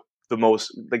is like, look,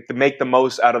 to make the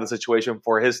most out of the situation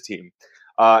for his team.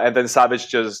 And then Savic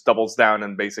just doubles down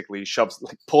and basically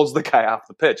pulls the guy off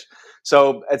the pitch.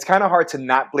 So it's kind of hard to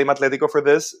not blame Atletico for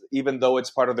this, even though it's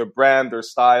part of their brand, their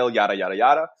style, yada, yada,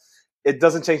 yada. It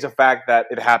doesn't change the fact that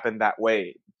it happened that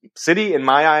way. City, in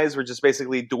my eyes, were just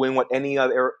basically doing what any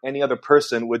other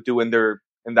person would do in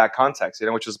that context,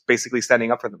 which is basically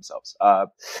standing up for themselves.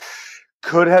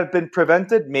 Could have been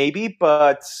prevented, maybe,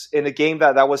 but in a game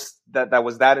that was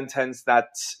that intense, that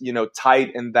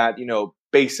tight, and that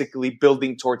basically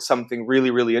building towards something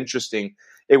really, really interesting,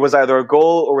 it was either a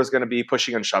goal or was going to be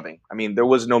pushing and shoving. I mean, there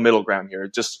was no middle ground here.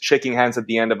 Just shaking hands at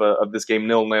the end of this game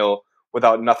 0-0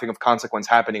 without nothing of consequence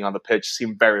happening on the pitch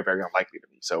seemed very, very unlikely to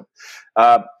me. So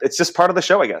it's just part of the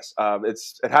show, I guess.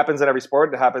 It happens in every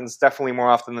sport. It happens definitely more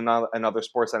often than in other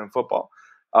sports than in football.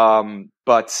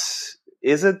 But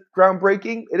is it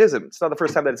groundbreaking? It isn't. It's not the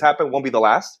first time that it's happened. Won't be the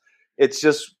last. It's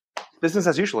just business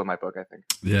as usual in my book, I think.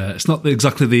 Yeah, it's not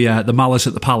exactly the malice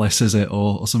at the palace, is it,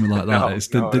 or something like that?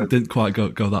 It didn't quite go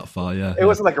that far. Yeah, it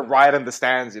wasn't like a riot in the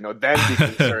stands, then be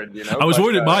concerned. I was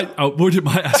worried it might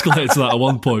escalate to that at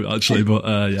one point, actually,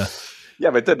 but yeah. Yeah,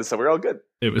 but it didn't, so we're all good.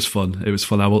 It was fun.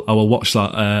 I will watch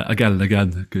that again and again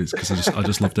because I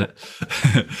just loved it.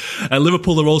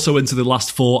 Liverpool are also into the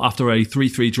last four after a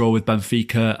 3-3 draw with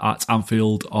Benfica at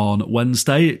Anfield on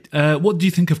Wednesday. What do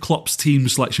you think of Klopp's team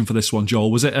selection for this one,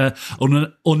 Joel? Was it an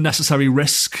unnecessary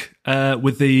risk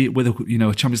with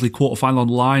a Champions League quarter-final on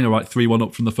the line, or 3-1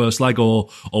 up from the first leg, or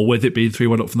with it being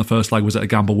 3-1 up from the first leg, was it a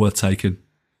gamble worth taking?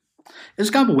 It's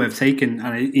a gamble worth taking,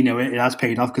 and it has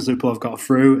paid off because Liverpool have got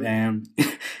through.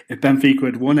 If Benfica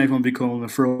had won, everyone would be calling them a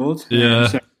fraud. Yeah,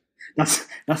 so that's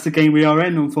the game we are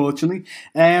in, unfortunately.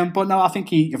 But no, I think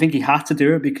he had to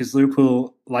do it because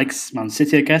Liverpool, like Man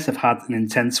City, I guess, have had an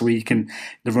intense week and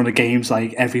they run of games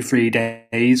like every 3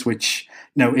 days, which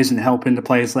isn't helping the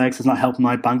players' legs. It's not helping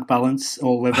my bank balance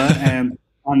or liver.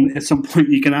 And at some point,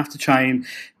 you're going to have to try and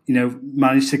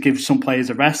manage to give some players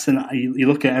a rest. And you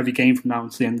look at every game from now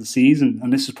until the end of the season,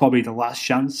 and this is probably the last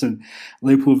chance. And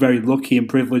Liverpool are very lucky and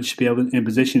privileged to be in a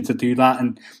position to do that.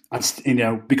 And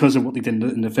because of what they did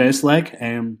in the first leg,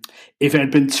 if it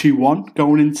had been 2-1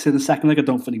 going into the second leg, I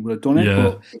don't think he would have done it.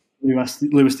 Yeah. But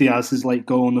Luis Diaz's late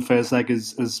goal in the first leg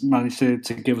has managed to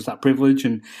give us that privilege.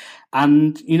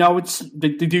 And they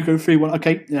do go 3-1.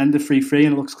 Okay, they ended 3-3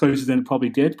 and it looks closer than it probably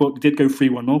did, but they did go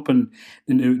 3-1 up and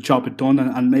the job had done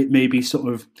and maybe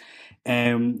sort of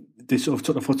they sort of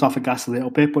took the foot off the gas a little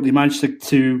bit, but they managed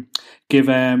to give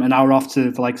an hour off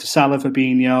to the likes of Salah,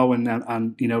 Fabinho, and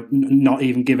not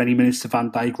even give any minutes to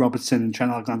Van Dijk, Robertson, and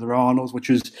Trent Alexander-Arnold, which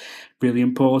was really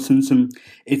important. And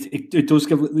it does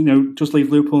give just leave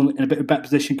Liverpool in a bit of a better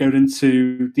position going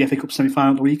into the FA Cup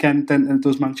semi-final the weekend than it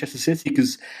does Manchester City,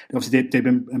 because obviously they've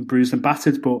been bruised and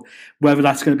battered. But whether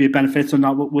that's going to be a benefit or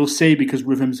not, we'll see, because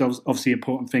rhythm's obviously an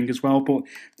important thing as well. But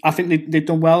I think they've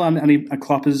done well, and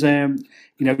Klopp has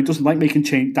he doesn't like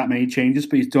making that many changes,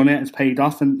 but he's done it. It's paid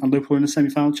off, and Liverpool in the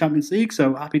semi-final Champions League.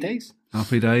 So happy days.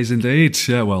 Happy days indeed.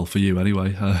 Yeah, well, for you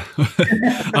anyway. I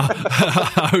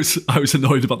was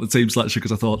annoyed about the team selection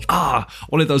because I thought,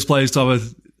 wanted those players to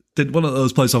have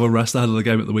a rest ahead of the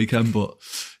game at the weekend, but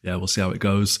yeah, we'll see how it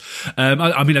goes.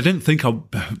 I didn't think,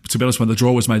 to be honest, when the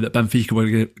draw was made, that Benfica were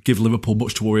going to give Liverpool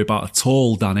much to worry about at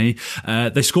all, Danny.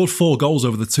 They scored 4 goals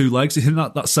over the 2 legs. Do you think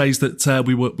that says that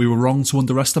we were wrong to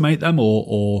underestimate them,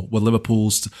 or were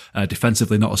Liverpool's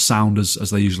defensively not as sound as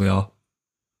they usually are?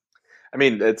 I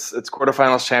mean, it's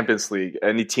quarterfinals Champions League.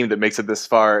 Any team that makes it this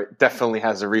far definitely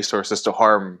has the resources to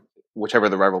harm whichever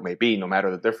the rival may be, no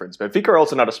matter the difference. Benfica are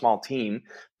also not a small team,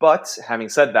 but having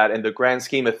said that, in the grand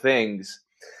scheme of things,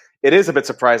 it is a bit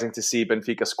surprising to see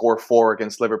Benfica score 4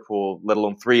 against Liverpool, let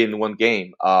alone 3 in one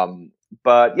game.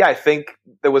 But yeah, I think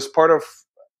it was part of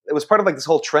like this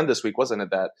whole trend this week, wasn't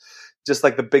it? That just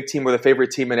like the big team or the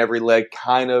favorite team in every leg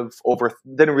kind of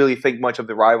didn't really think much of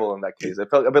the rival in that case. It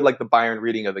felt a bit like the Bayern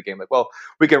reading of the game. Like, well,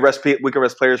 we can rest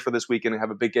players for this weekend and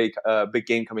have a big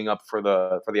game coming up for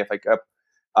the FA Cup.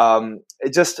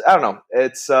 It just, I don't know.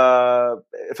 It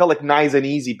felt like nice and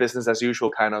easy business as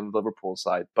usual kind of on the Liverpool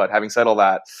side. But having said all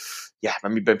that, yeah, I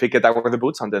mean, Benfica that were the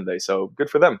boots on, didn't they? So good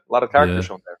for them. A lot of character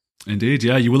shown there. Indeed,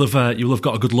 yeah. You will have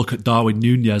got a good look at Darwin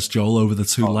Núñez, Joel, over the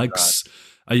two legs.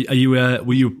 Were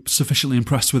you sufficiently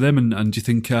impressed with him? And do you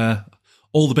think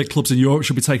all the big clubs in Europe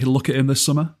should be taking a look at him this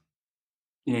summer?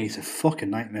 Yeah, he's a fucking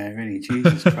nightmare, isn't he?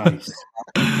 Jesus Christ.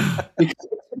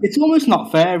 It's almost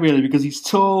not fair, really, because he's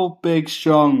tall, big,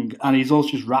 strong, and he's also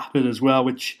just rapid as well,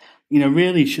 which,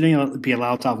 really shouldn't be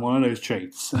allowed to have one of those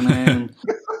traits. And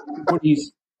but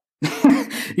he's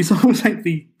almost like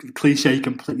the cliche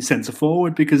complete centre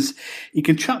forward, because he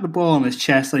can trap the ball on his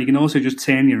chest, and he can also just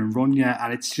turn you and run you,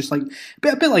 and it's just like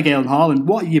a bit like Erling Haaland.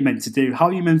 What are you meant to do? How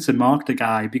are you meant to mark the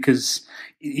guy? Because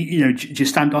do you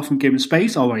stand off and give him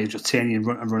space, or will he just turn you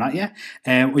and run at you?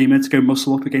 Or are you meant to go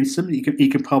muscle up against him? He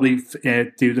can probably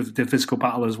do the physical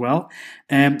battle as well.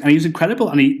 And he's incredible,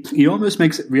 and he almost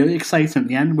makes it really exciting at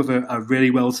the end with a really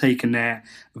well taken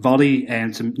volley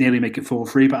to nearly make it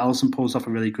 4-3, but Alisson pulls off a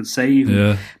really good save.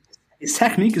 Yeah. His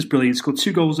technique is brilliant. He's scored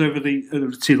 2 goals over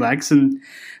the 2 legs, and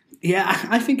yeah,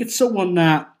 I think it's someone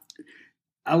that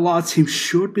a lot of teams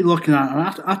should be looking at.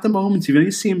 And at the moment, you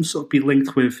really see him sort of be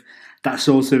linked with that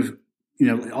sort of,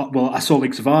 I saw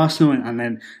links of Arsenal and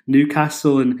then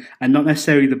Newcastle and not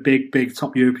necessarily the big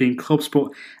top European clubs. But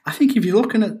I think if you're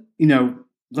looking at,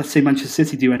 let's say Manchester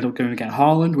City do end up going to get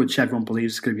Haaland, which everyone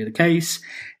believes is going to be the case.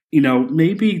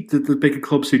 Maybe the bigger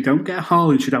clubs who don't get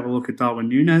Haaland should have a look at Darwin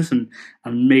Núñez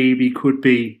and maybe could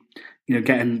be,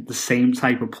 getting the same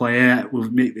type of player.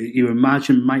 You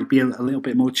imagine might be a little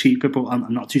bit more cheaper, but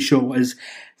I'm not too sure what his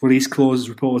release clause is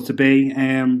reported to be.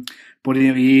 But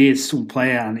he is some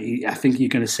player, and I think you're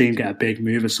going to see him get a big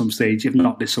move at some stage, if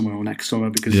not this summer or next summer,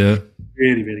 because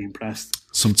really, really impressed.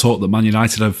 Some talk that Man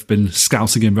United have been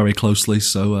scouting him very closely,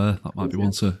 so that might be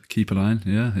one to keep an eye on.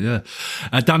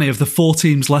 Yeah. Danny, of the 4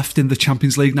 teams left in the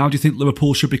Champions League now, do you think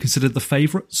Liverpool should be considered the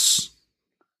favourites?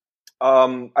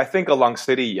 I think along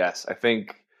City, yes. I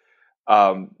think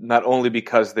not only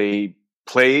because they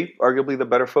play arguably the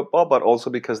better football, but also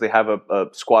because they have a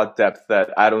squad depth that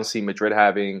I don't see Madrid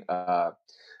having. I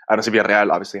don't see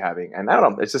Villarreal obviously having. And I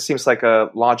don't know, it just seems like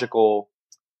a logical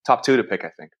top 2 to pick, I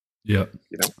think. Yeah.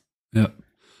 Yeah.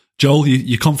 Joel,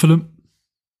 you confident?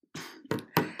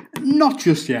 Not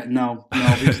just yet, no.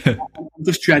 I'm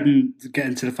just dreading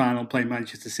getting to the final and playing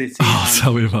Manchester City.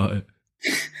 Tell me about it.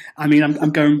 I mean,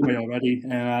 I'm going grey already.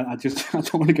 I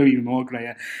don't want to go even more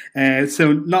greyer.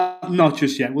 So not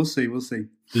just yet. We'll see.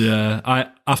 Yeah,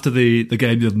 after the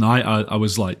game the other night, I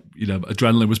was like,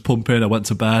 adrenaline was pumping. I went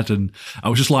to bed and I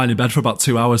was just lying in bed for about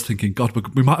 2 hours thinking, God,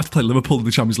 we might have to play Liverpool in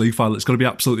the Champions League final. It's going to be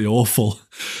absolutely awful.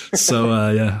 So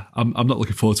I'm not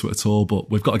looking forward to it at all. But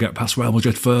we've got to get past Real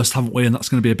Madrid first, haven't we? And that's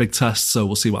going to be a big test. So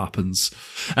we'll see what happens.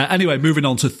 Anyway, moving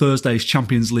on to Thursday's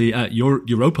Champions League,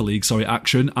 Europa League,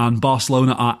 action. And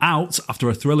Barcelona are out after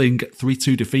a thrilling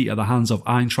 3-2 defeat at the hands of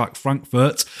Eintracht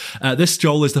Frankfurt. This,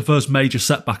 Joel, is the first major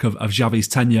setback of Xavi's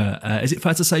tenure. Is it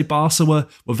fair to say Barca were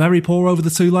very poor over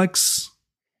the 2 legs?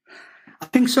 I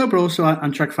think so, but also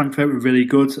Eintracht Frankfurt were really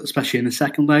good, especially in the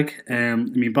second leg.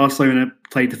 Barcelona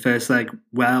played the first leg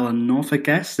well enough, I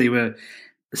guess. They were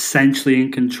essentially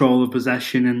in control of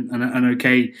possession, and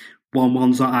okay,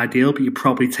 1-1's not ideal, but you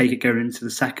probably take it going into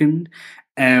the second.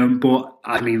 But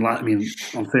on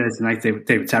Thursday night they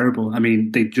were terrible.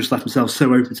 They just left themselves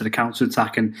so open to the counter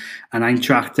attack, and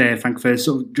Eintracht Frankfurt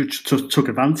sort of just took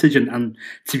advantage. And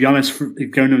to be honest,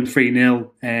 going on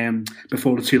 3-0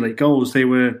 before the 2 late goals,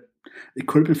 it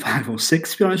could have been 5 or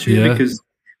 6. To be honest with you, because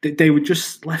they were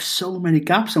just left so many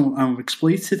gaps and were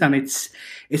exploited, and it's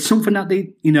something that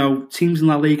teams in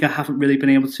La Liga haven't really been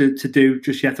able to do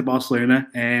just yet to Barcelona.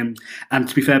 And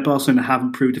to be fair, Barcelona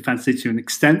haven't proved defensively to an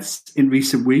extent in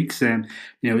recent weeks.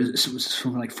 It was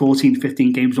something like 14,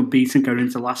 15 games unbeaten going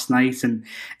into last night, and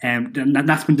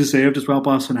that's been deserved as well.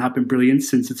 Barcelona have been brilliant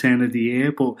since the turn of the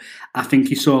year, but I think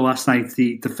you saw last night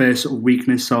the first sort of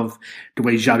weakness of the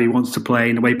way Xavi wants to play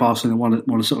and the way Barcelona want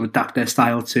to sort of adapt their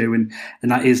style to, and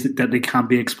that is that they can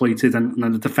be exploited, and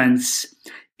the defence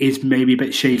is maybe a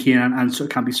bit shaky and sort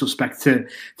of can be suspect to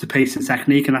pace and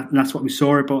technique, and that's what we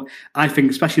saw. But I think,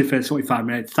 especially the first 45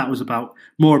 minutes, that was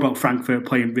more about Frankfurt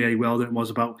playing really well than it was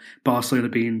about Barcelona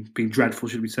being dreadful,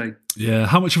 should we say. Yeah,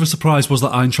 how much of a surprise was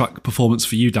that Eintracht performance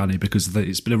for you, Danny? Because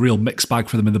it's been a real mixed bag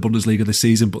for them in the Bundesliga this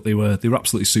season, but they were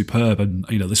absolutely superb, and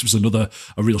this was a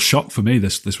real shock for me,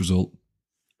 this result.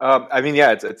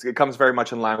 It comes very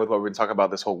much in line with what we've been talking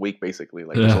about this whole week, basically.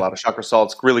 There's a lot of shock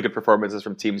results, really good performances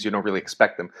from teams you don't really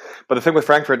expect them. But the thing with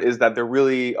Frankfurt is that they're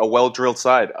really a well-drilled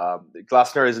side.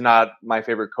 Glasner is not my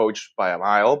favorite coach by a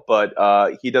mile, but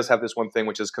he does have this one thing,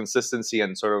 which is consistency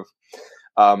and sort of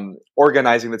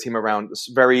organizing the team around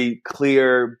very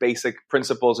clear, basic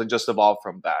principles and just evolve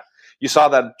from that. You saw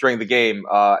that during the game,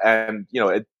 and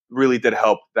it really did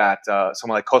help that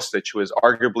someone like Kostic, who is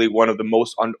arguably one of the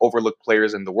most overlooked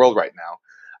players in the world right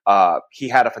now, he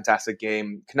had a fantastic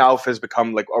game. Knauf has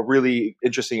become like a really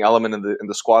interesting element in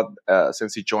the squad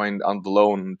since he joined on the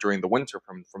loan during the winter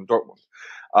from Dortmund.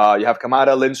 You have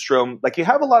Kamada, Lindstrom. You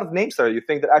have a lot of names there you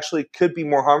think that actually could be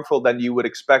more harmful than you would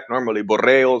expect normally.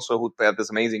 Borré also, who had this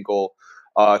amazing goal.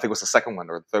 I think it was the second one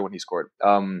or the third one he scored.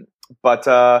 It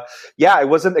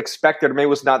wasn't expected. Maybe it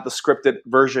was not the scripted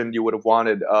version you would have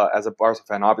wanted as a Barca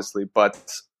fan, obviously.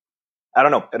 But I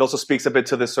don't know. It also speaks a bit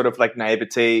to this sort of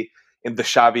naivete in the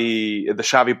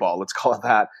Xavi ball. Let's call it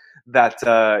that. That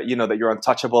you're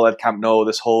untouchable at Camp Nou.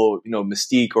 This whole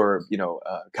mystique, or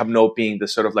Camp Nou being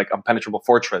this sort of impenetrable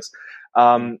fortress.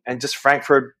 And just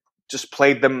Frankfurt just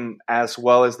played them as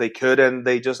well as they could, and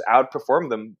they just outperformed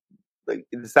them.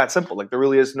 It's that simple. There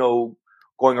really is no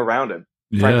going around it.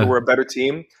 Frankfurt were a better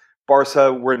team.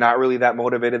 Barca were not really that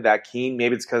motivated, that keen.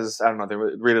 Maybe it's because, I don't know, they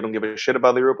really don't give a shit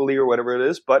about the Europa League or whatever it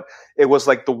is. But it was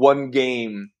the one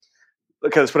game.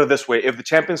 Okay, let's put it this way. If the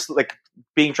Champions,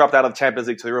 being dropped out of the Champions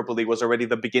League to the Europa League was already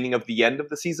the beginning of the end of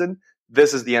the season,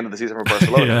 this is the end of the season for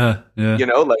Barcelona.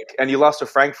 And you lost to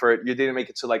Frankfurt. You didn't make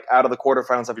it to out of the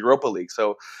quarterfinals of Europa League.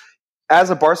 So as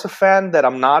a Barca fan, that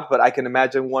I'm not, but I can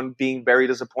imagine one being very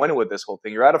disappointed with this whole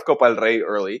thing. You're out of Copa del Rey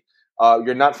early.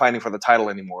 You're not fighting for the title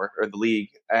anymore, or the league.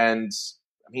 And,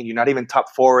 you're not even top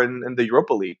four in the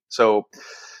Europa League. So,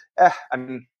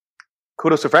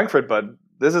 kudos to Frankfurt, but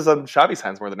this is on Xavi's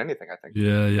hands more than anything, I think.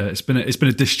 Yeah. It's been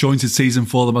a disjointed season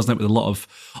for them, hasn't it? With a lot of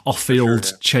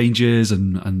off-field changes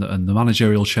and the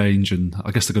managerial change, and I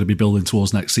guess they're going to be building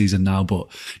towards next season now. But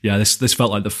yeah, this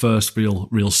felt like the first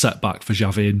real setback for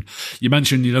Xavi. And you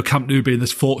mentioned Camp Nou being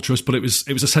this fortress, but it was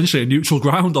essentially a neutral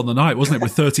ground on the night, wasn't it?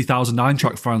 With 30,000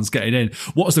 Eintracht fans getting in.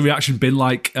 What has the reaction been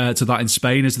like to that in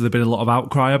Spain? Has there been a lot of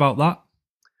outcry about that?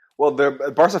 Well,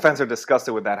 the Barca fans are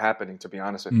disgusted with that happening, to be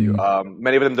honest with you.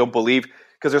 Many of them don't believe,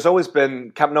 because there's always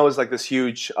been, Camp Nou is this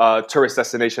huge tourist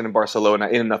destination in Barcelona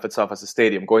in and of itself as a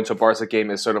stadium. Going to a Barca game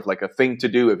is sort of a thing to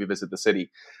do if you visit the city.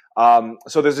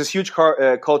 So there's this huge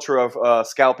culture of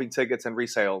scalping tickets and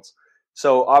resales.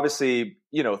 So obviously,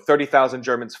 30,000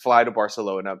 Germans fly to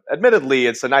Barcelona. Admittedly,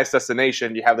 it's a nice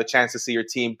destination. You have the chance to see your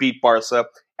team beat Barca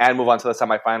and move on to the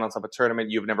semifinals of a tournament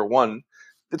you've never won.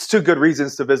 It's two good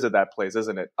reasons to visit that place,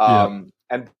 isn't it? And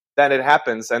then it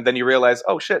happens, and then you realize,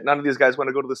 oh shit, none of these guys want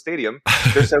to go to the stadium.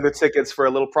 They're selling their tickets for a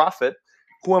little profit.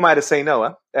 Who am I to say no?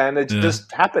 Huh? And it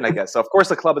just happened, I guess. So of course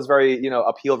the club is very,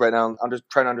 upheaved right now,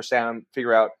 trying to understand,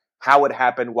 figure out how it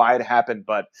happened, why it happened,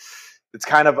 but it's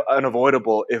kind of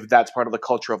unavoidable if that's part of the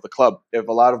culture of the club. If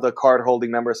a lot of the card-holding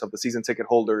members of the season ticket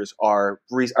holders are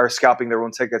scalping their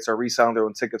own tickets or reselling their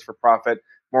own tickets for profit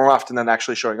more often than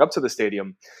actually showing up to the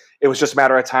stadium, it was just a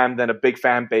matter of time. Then a big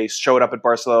fan base showed up at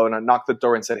Barcelona, knocked the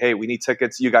door and said, hey, we need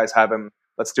tickets. You guys have them.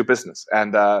 Let's do business.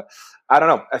 And I don't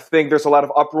know. I think there's a lot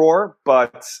of uproar,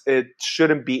 but it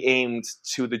shouldn't be aimed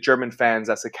to the German fans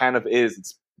as it kind of is.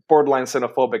 It's borderline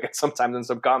xenophobic at sometimes in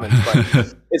some comments,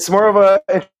 but it's more of a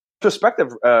introspective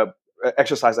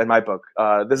exercise in my book.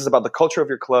 This is about the culture of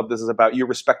your club. This is about you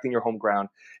respecting your home ground.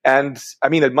 And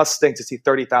it must stink to see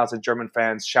 30,000 German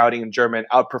fans shouting in German,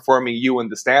 outperforming you in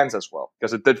the stands as well,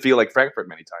 because it did feel like Frankfurt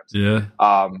many times.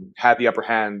 Had the upper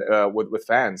hand with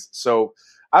fans. So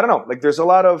I don't know. There's a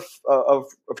lot of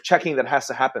checking that has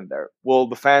to happen there. Will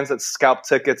the fans that scalp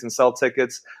tickets and sell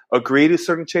tickets agree to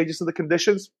certain changes to the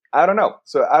conditions? I don't know.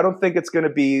 So I don't think it's going to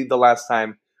be the last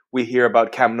time we hear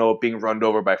about Camp Nou being run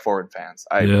over by foreign fans.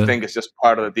 I think it's just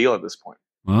part of the deal at this point.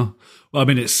 Well,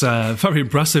 it's very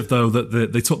impressive, though,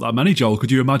 that they took that many, Joel.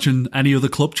 Could you imagine any other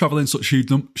club travelling such huge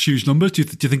numbers? Do you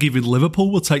think even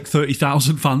Liverpool will take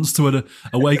 30,000 fans to an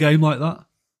away game like that?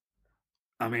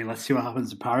 Let's see what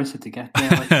happens in Paris if they get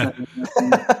there.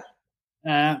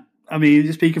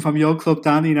 Just speaking from your club,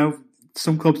 Dan,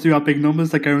 some clubs do have big numbers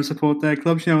that go and support their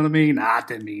clubs. You know what I mean? I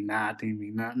didn't mean that.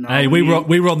 No, hey, we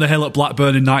were on the hill at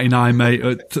Blackburn in '99, mate.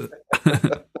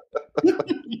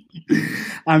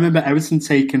 I remember Everton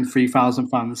taking 3,000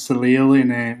 fans to Lille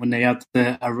when they had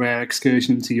a rare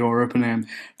excursion to Europe, and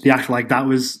they acted like that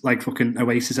was like fucking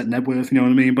Oasis at Nebworth. You know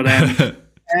what I mean? But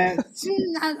I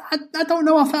don't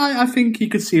know. I think you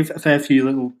could see a fair few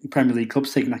little Premier League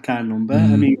clubs taking that kind of number.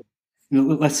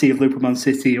 Let's see if Liverpool, Man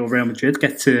City, or Real Madrid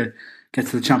get to get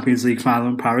to the Champions League final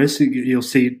in Paris, you'll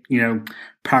see,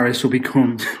 Paris will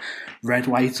become red,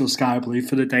 white, or sky blue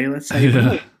for the day, let's say.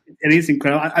 Yeah. It is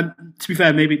incredible. To be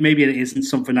fair, maybe it isn't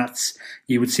something that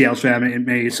you would see elsewhere. I mean, it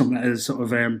may be something that is sort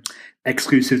of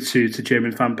exclusive to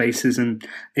German fan bases, and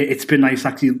it's been nice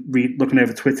actually looking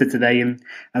over Twitter today and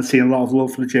seeing a lot of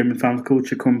love for the German fan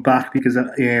culture come back, because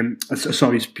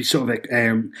be sort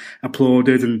of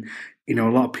applauded, and a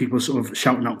lot of people sort of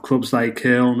shouting out clubs like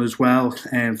Köln as well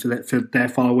for their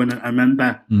following. I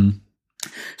remember.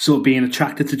 Sort of being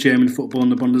attracted to German football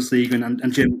and the Bundesliga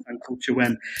and German fan culture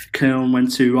when Köln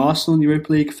went to Arsenal in the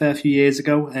Europa League a fair few years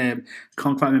ago.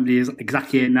 Can't quite remember the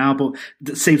exact year now, but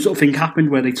the same sort of thing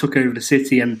happened where they took over the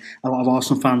city, and a lot of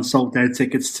Arsenal fans sold their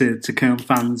tickets to Köln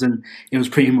fans, and it was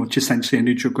pretty much essentially a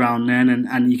neutral ground then,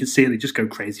 and you can see they just go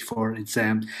crazy for it. It's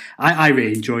I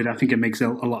really enjoyed it. I think it makes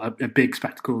a big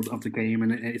spectacle of the game,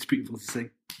 and it's beautiful to see.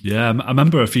 Yeah, I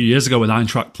remember a few years ago when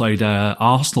Eintracht played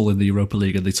Arsenal in the Europa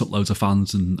League, and they took loads of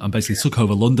fans and basically took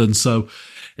over London. So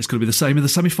it's going to be the same in the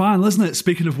semi-final, isn't it?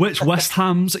 Speaking of which, West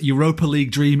Ham's Europa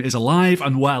League dream is alive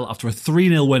and well after a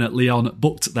 3-0 win at Lyon,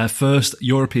 booked their first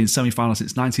European semi-final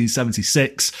since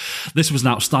 1976. This was an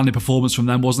outstanding performance from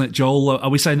them, wasn't it, Joel? Are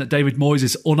we saying that David Moyes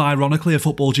is unironically a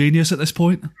football genius at this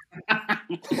point?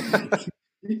 Can't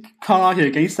argue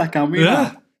against that, can we?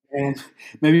 Yeah.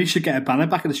 Maybe we should get a banner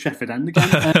back at the Stretford End again.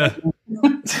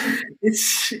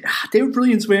 They were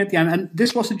brilliant, weren't they? And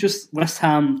this wasn't just West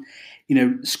Ham,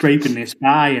 scraping this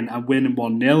by and winning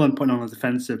 1-0 and putting on a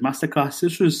defensive masterclass.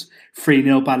 This was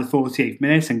 3-0 by the 48th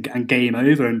minute and game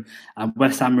over, and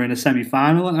West Ham were in a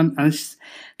semi-final. And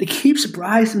they keep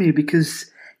surprising me because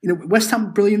West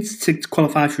Ham brilliant to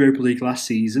qualify for Europa League last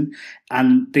season,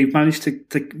 and they've managed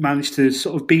to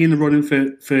sort of be in the running for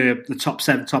the top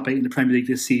 7, top 8 in the Premier League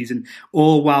this season,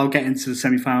 all while getting to the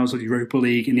semi-finals of the Europa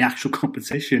League in the actual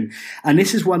competition. And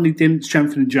this is one they didn't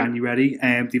strengthen in January.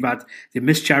 They've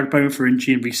missed Jared Bowen for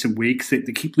injury in recent weeks. They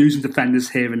keep losing defenders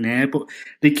here and there, but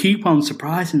they keep on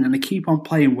surprising and they keep on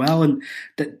playing well. And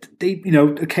they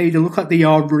look like they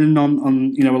are running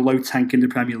on a low tank in the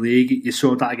Premier League. You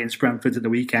saw that against Brentford at the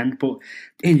weekend, but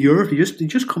in Europe, they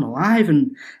just come alive,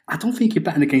 and I don't think you're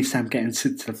betting against them getting to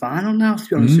the final now, to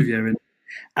be honest with you.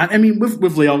 And I mean,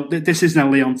 with Lyon, this is now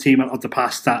a Lyon team of the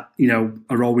past that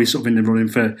are always sort of in the running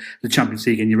for the Champions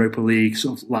League and Europa League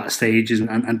sort of latter stages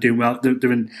and doing well.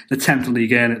 They're in the 10th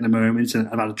league at the moment, and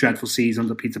have had a dreadful season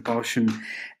under Peter Bosz.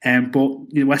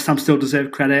 But West Ham still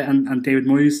deserve credit, and David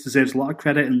Moyes deserves a lot of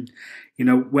credit. And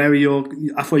where are your?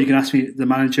 I thought you could ask me the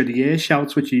manager of the year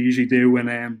shouts, which you usually do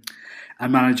when a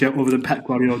manager other than Pep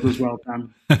Guardiola does well,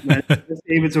 Dan. Where's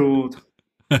David's award?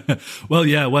 Well,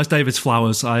 yeah, where's David's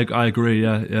flowers? I agree,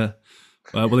 yeah.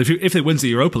 Well, if it wins the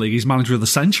Europa League, he's manager of the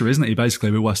century, isn't he,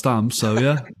 basically, with West Ham? So,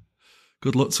 yeah,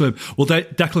 good luck to him. Well,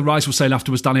 Declan Rice was saying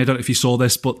afterwards, Danny, I don't know if you saw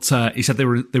this, but he said they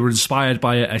were inspired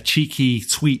by a cheeky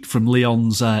tweet from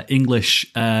Lyon's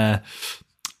English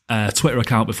Twitter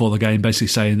account before the game, basically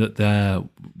saying that they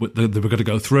were going to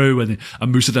go through, and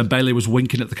Moussa Dembele was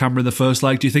winking at the camera in the first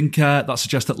leg. Do you think that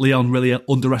suggests that Lyon really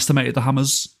underestimated the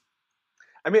Hammers?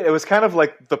 I mean, it was kind of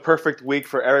like the perfect week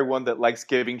for everyone that likes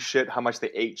giving shit how much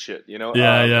they ate shit,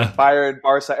 Yeah. Bayern,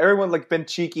 Barca, everyone been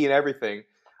cheeky and everything.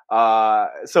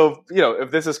 So,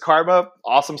 if this is karma,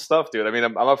 awesome stuff, dude. I mean,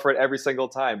 I'm up for it every single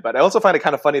time. But I also find it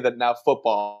kind of funny that now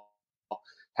football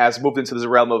has moved into this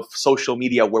realm of social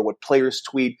media where what players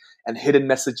tweet and hidden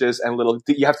messages and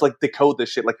you have to decode this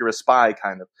shit like you're a spy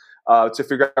kind of. To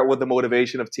figure out what the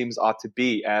motivation of teams ought to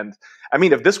be. And I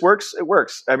mean, if this works, it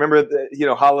works. I remember,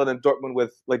 Haaland and Dortmund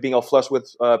with being all flushed with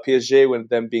PSG with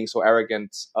them being so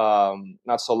arrogant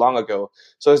not so long ago.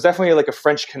 So there's definitely a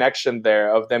French connection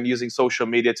there of them using social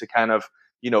media to kind of,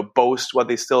 boast what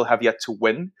they still have yet to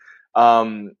win.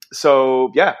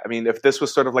 So yeah, I mean, if this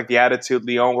was sort of the attitude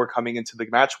Lyon were coming into the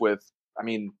match with, I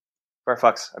mean, fair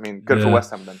fucks. I mean, good for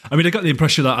West Ham then. I mean, I got the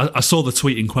impression that I saw the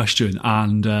tweet in question,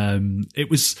 and it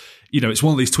was, it's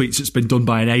one of these tweets that's been done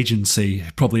by an agency,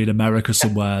 probably in America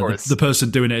somewhere. The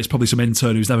person doing it is probably some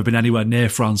intern who's never been anywhere near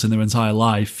France in their entire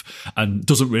life and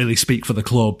doesn't really speak for the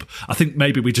club. I think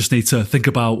maybe we just need to think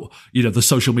about, the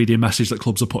social media message that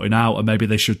clubs are putting out, and maybe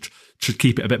they should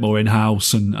keep it a bit more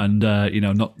in-house and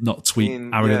not tweet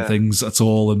arrogant things at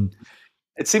all. And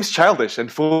it seems childish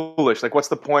and foolish. What's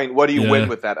the point? What do you win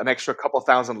with that? An extra couple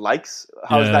thousand likes?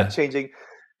 How's that changing?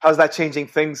 How's that changing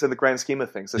things in the grand scheme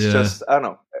of things? It's just, I don't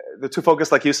know. They're too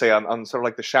focused, like you say, on sort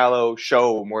of the shallow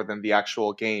show more than the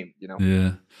actual game,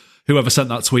 Yeah. Whoever sent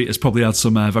that tweet has probably had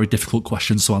some very difficult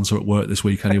questions to answer at work this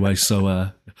week anyway, so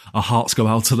our hearts go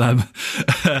out to them.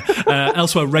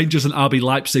 Elsewhere, Rangers and RB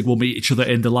Leipzig will meet each other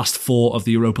in the last 4 of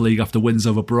the Europa League after wins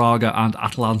over Braga and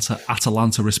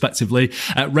Atalanta respectively.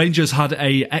 Rangers had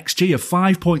a XG of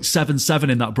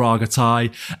 5.77 in that Braga tie.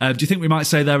 Do you think we might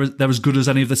say they're as good as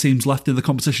any of the teams left in the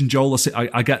competition, Joel?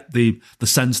 I get the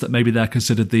sense that maybe they're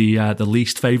considered the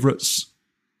least favourites.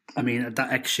 I mean,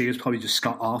 that XG is probably just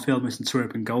Scott Arfield missing 2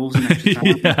 open goals in extra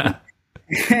time.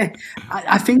 Yeah.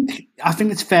 I think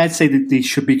it's fair to say that they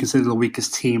should be considered the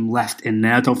weakest team left in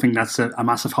there. I don't think that's a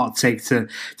massive hot take to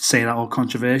say that or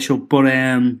controversial, but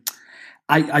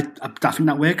I think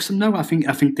that works for them. No, I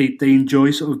think they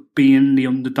enjoy sort of being the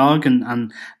underdog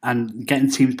and getting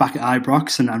teams back at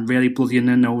Ibrox and really bloodying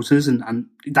their noses, and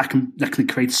that can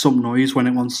create some noise when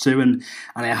it wants to, and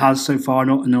it has so far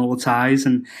in all the ties.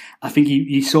 And I think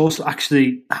you saw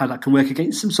actually how that can work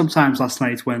against them sometimes last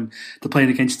night when they're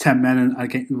playing against 10 men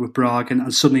with Braga,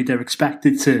 and suddenly they're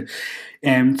expected to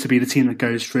be the team that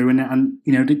goes through, and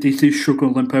you know they do struggle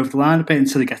to limp over the line a bit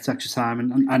until they get to extra time,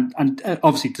 and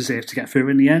obviously deserve to get through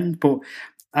in the end. But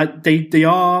they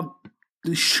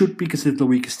should be considered the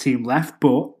weakest team left.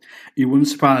 But you wouldn't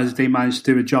surprise if they managed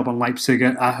to do a job on Leipzig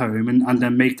at home and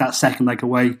then make that second leg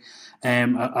away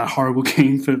a horrible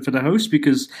game for the host,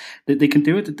 because they can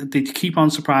do it. They keep on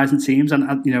surprising teams,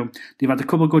 and you know they've had a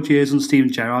couple of good years on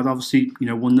Steven Gerrard. Obviously, you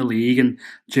know, won the league, and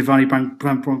Giovanni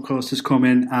Bronckhorst has come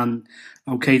in, and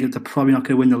okay, that they're probably not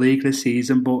going to win the league this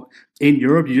season, but in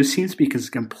Europe, you just seem to be a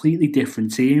completely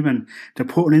different team, and they're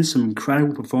putting in some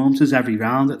incredible performances every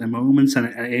round at the moment, and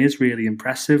it is really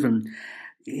impressive. And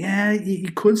yeah,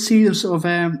 you could see them sort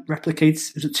of replicate,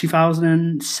 was it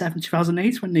 2007,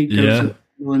 2008 when they go to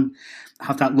and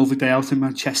have that lovely day out in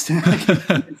Manchester.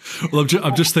 Well,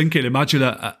 I'm just thinking, imagine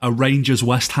a Rangers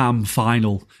West Ham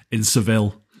final in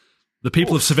Seville. The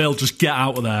people of Seville just get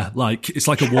out of there. Like, it's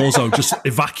like a war zone. Just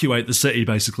evacuate the city,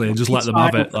 basically, and just let them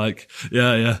have it. Like,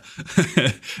 yeah.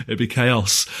 It'd be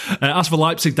chaos. As for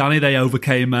Leipzig, Danny, they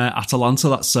overcame Atalanta.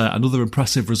 That's another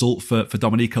impressive result for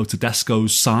Domenico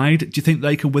Tedesco's side. Do you think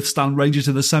they can withstand Rangers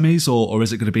in the semis, or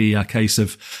is it going to be a case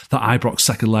of that Ibrox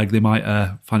second leg, they might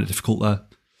find it difficult there?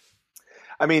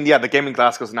 I mean, yeah, the game in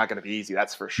Glasgow is not going to be easy,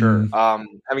 that's for sure.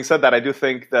 Having said that, I do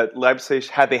think that Leipzig,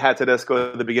 had they had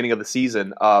Tedesco at the beginning of the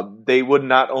season, they would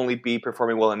not only be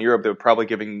performing well in Europe, they would probably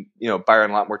giving Bayern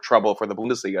a lot more trouble for the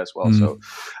Bundesliga as well. So,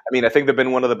 I mean, I think they've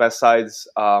been one of the best sides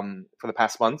for the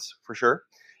past months, for sure.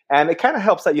 And it kind of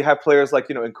helps that you have players like,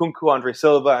 Nkunku, Andre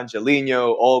Silva,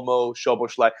 Angelino, Olmo,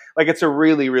 Szoboszlai. Like, it's a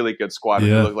really, really good squad.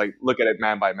 Yeah. If you look at it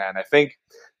man by man. I think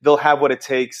they'll have what it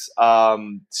takes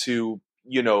to,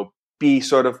 be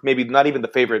sort of maybe not even the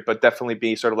favorite, but definitely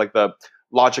be sort of like the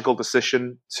logical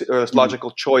decision or logical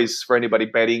choice for anybody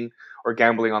betting or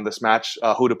gambling on this match,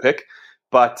 who to pick.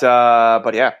 But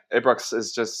yeah, Ibrox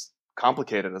is just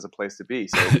complicated as a place to be.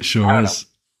 So it sure is.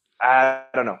 I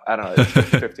don't know. It's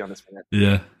 50-50 on this one.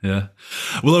 Yeah.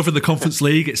 Well, over in the Conference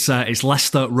League, it's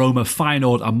Leicester, Roma,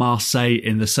 Feyenoord and Marseille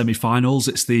in the semi-finals.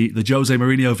 It's the Jose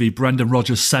Mourinho v Brendan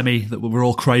Rodgers semi that we're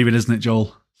all craving, isn't it,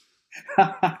 Joel?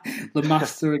 The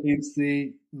master against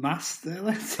the master.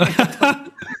 Let's say.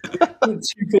 Two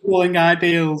footballing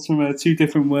ideals from two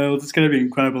different worlds. It's going to be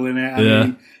incredible, isn't it? I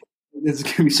mean, there's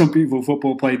going to be some beautiful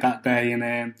football played that day, and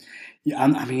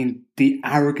I mean the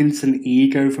arrogance and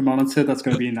ego from Monitor that's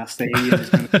going to be in that stadium is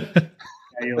going to be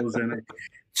scales, isn't it?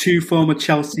 Two former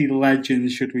Chelsea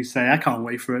legends, should we say? I can't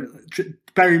wait for it.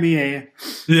 Bury me here.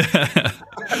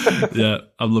 Yeah,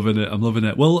 I'm loving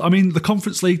it. Well, I mean, the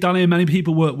Conference League, Danny, many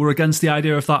people were against the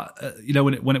idea of that.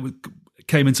 When it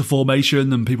came into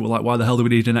formation, and people were like, "Why the hell do we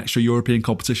need an extra European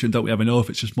competition? Don't we have enough?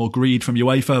 It's just more greed from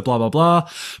UEFA." Blah blah blah.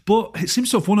 But it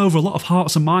seems to have won over a lot of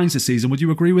hearts and minds this season. Would you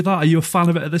agree with that? Are you a fan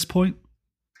of it at this point?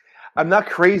 I'm not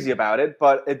crazy about it,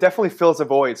 but it definitely fills a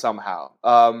void somehow.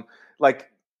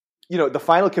 The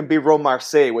final can be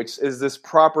Rome-Marseille, which is this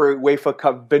proper UEFA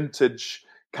Cup vintage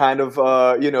kind of,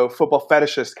 football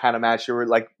fetishist kind of match. You're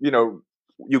like,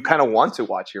 you kind of want to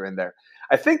watch here and there.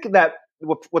 I think that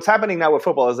what's happening now with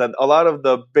football is that a lot of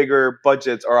the bigger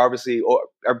budgets are obviously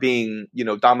are being,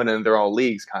 dominant in their own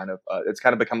leagues. Kind of, it's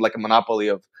kind of become like a monopoly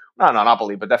of, not a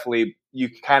monopoly, but definitely you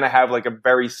kind of have like a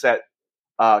very set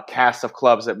cast of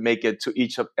clubs that make it to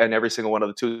each and every single one of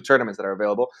the two tournaments that are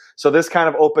available. So this kind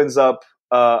of opens up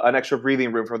an extra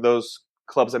breathing room for those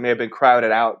clubs that may have been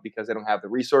crowded out because they don't have the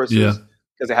resources,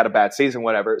 because they had a bad season,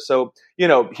 whatever. So, here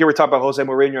we're talking about Jose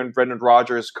Mourinho and Brendan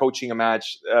Rodgers coaching a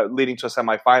match leading to a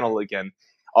semifinal again,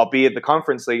 albeit the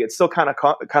Conference League. It's still kind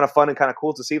of fun and kind of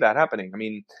cool to see that happening. I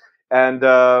mean, and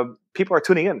people are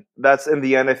tuning in. That's in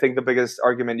the end, I think, the biggest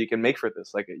argument you can make for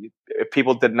this. Like, if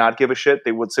people did not give a shit,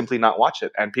 they would simply not watch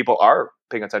it, and people are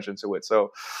paying attention to it.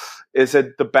 So, is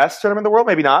it the best tournament in the world?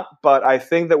 Maybe not, but I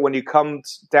think that when you come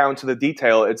down to the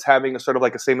detail, it's having a sort of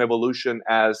like a same evolution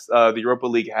as the Europa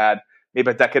League had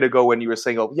maybe a decade ago, when you were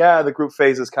saying, "Oh, yeah, the group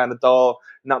phase is kind of dull,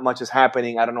 not much is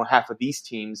happening. I don't know half of these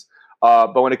teams."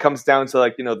 But when it comes down to,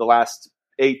 like, the last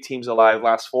 8 teams alive,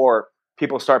 last 4,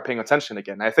 people start paying attention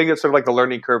again. I think it's sort of like the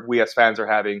learning curve we as fans are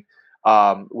having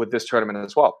with this tournament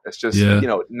as well. It's just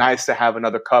nice to have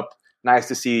another cup. Nice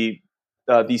to see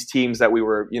these teams that we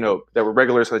were that were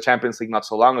regulars for the Champions League not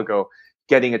so long ago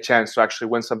getting a chance to actually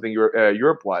win something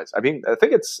Europe-wise. I mean, I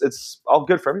think it's all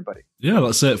good for everybody. Yeah,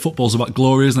 that's it. Football's about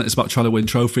glory, isn't it? It's about trying to win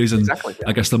trophies, and exactly, yeah.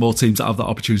 I guess the more teams that have that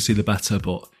opportunity, the better.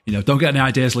 But don't get any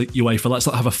ideas like UEFA. Let's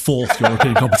not have a 4th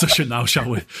European competition now, shall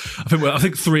we? I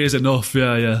think 3 is enough.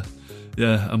 Yeah.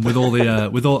 And with all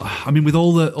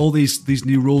these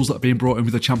new rules that are being brought in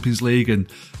with the Champions League,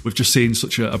 and we've just seen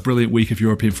such a brilliant week of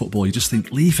European football, you just think,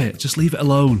 leave it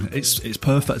alone. It's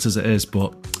perfect as it is,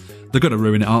 but they're going to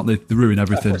ruin it, aren't they? They ruin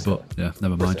everything, but yeah,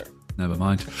 never mind. Never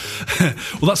mind. Well,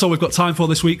 that's all we've got time for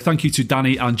this week. Thank you to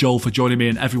Danny and Joel for joining me,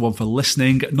 and everyone for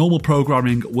listening. Normal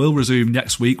programming will resume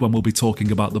next week, when we'll be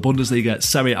talking about the Bundesliga,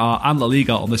 Serie A and La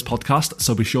Liga on this podcast,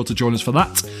 so be sure to join us for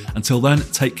that. Until then,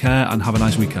 take care and have a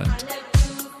nice weekend.